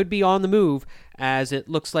still could be on the move, as it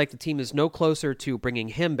looks like the team is no closer to bringing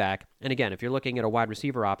him back. And again, if you're looking at a wide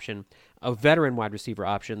receiver option, a veteran wide receiver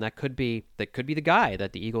option, that could be the guy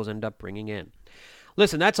that the Eagles end up bringing in.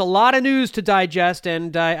 Listen, that's a lot of news to digest,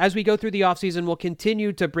 and as we go through the offseason, we'll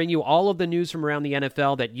continue to bring you all of the news from around the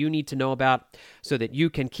NFL that you need to know about so that you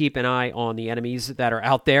can keep an eye on the enemies that are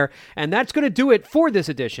out there. And that's going to do it for this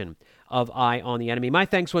edition of Eye on the Enemy. My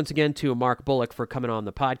thanks once again to Mark Bullock for coming on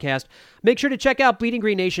the podcast. Make sure to check out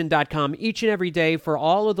bleedinggreennation.com each and every day for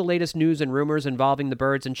all of the latest news and rumors involving the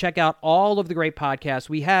Birds, and check out all of the great podcasts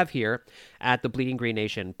we have here at the Bleeding Green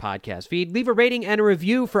Nation podcast feed. Leave a rating and a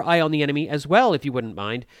review for Eye on the Enemy as well, if you wouldn't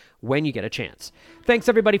mind, when you get a chance. Thanks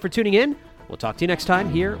everybody for tuning in. We'll talk to you next time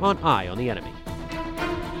here on Eye on the Enemy.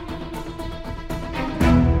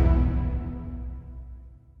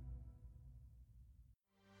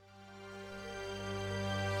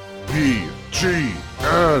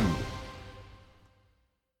 BGN.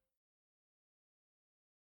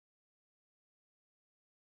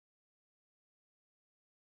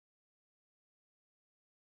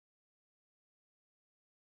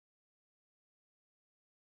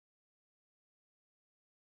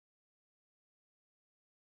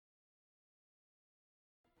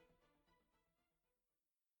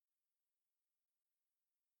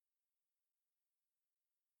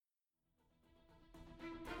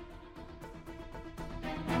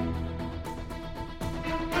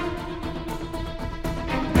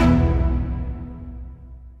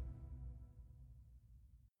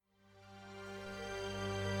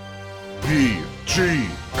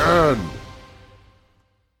 BGN.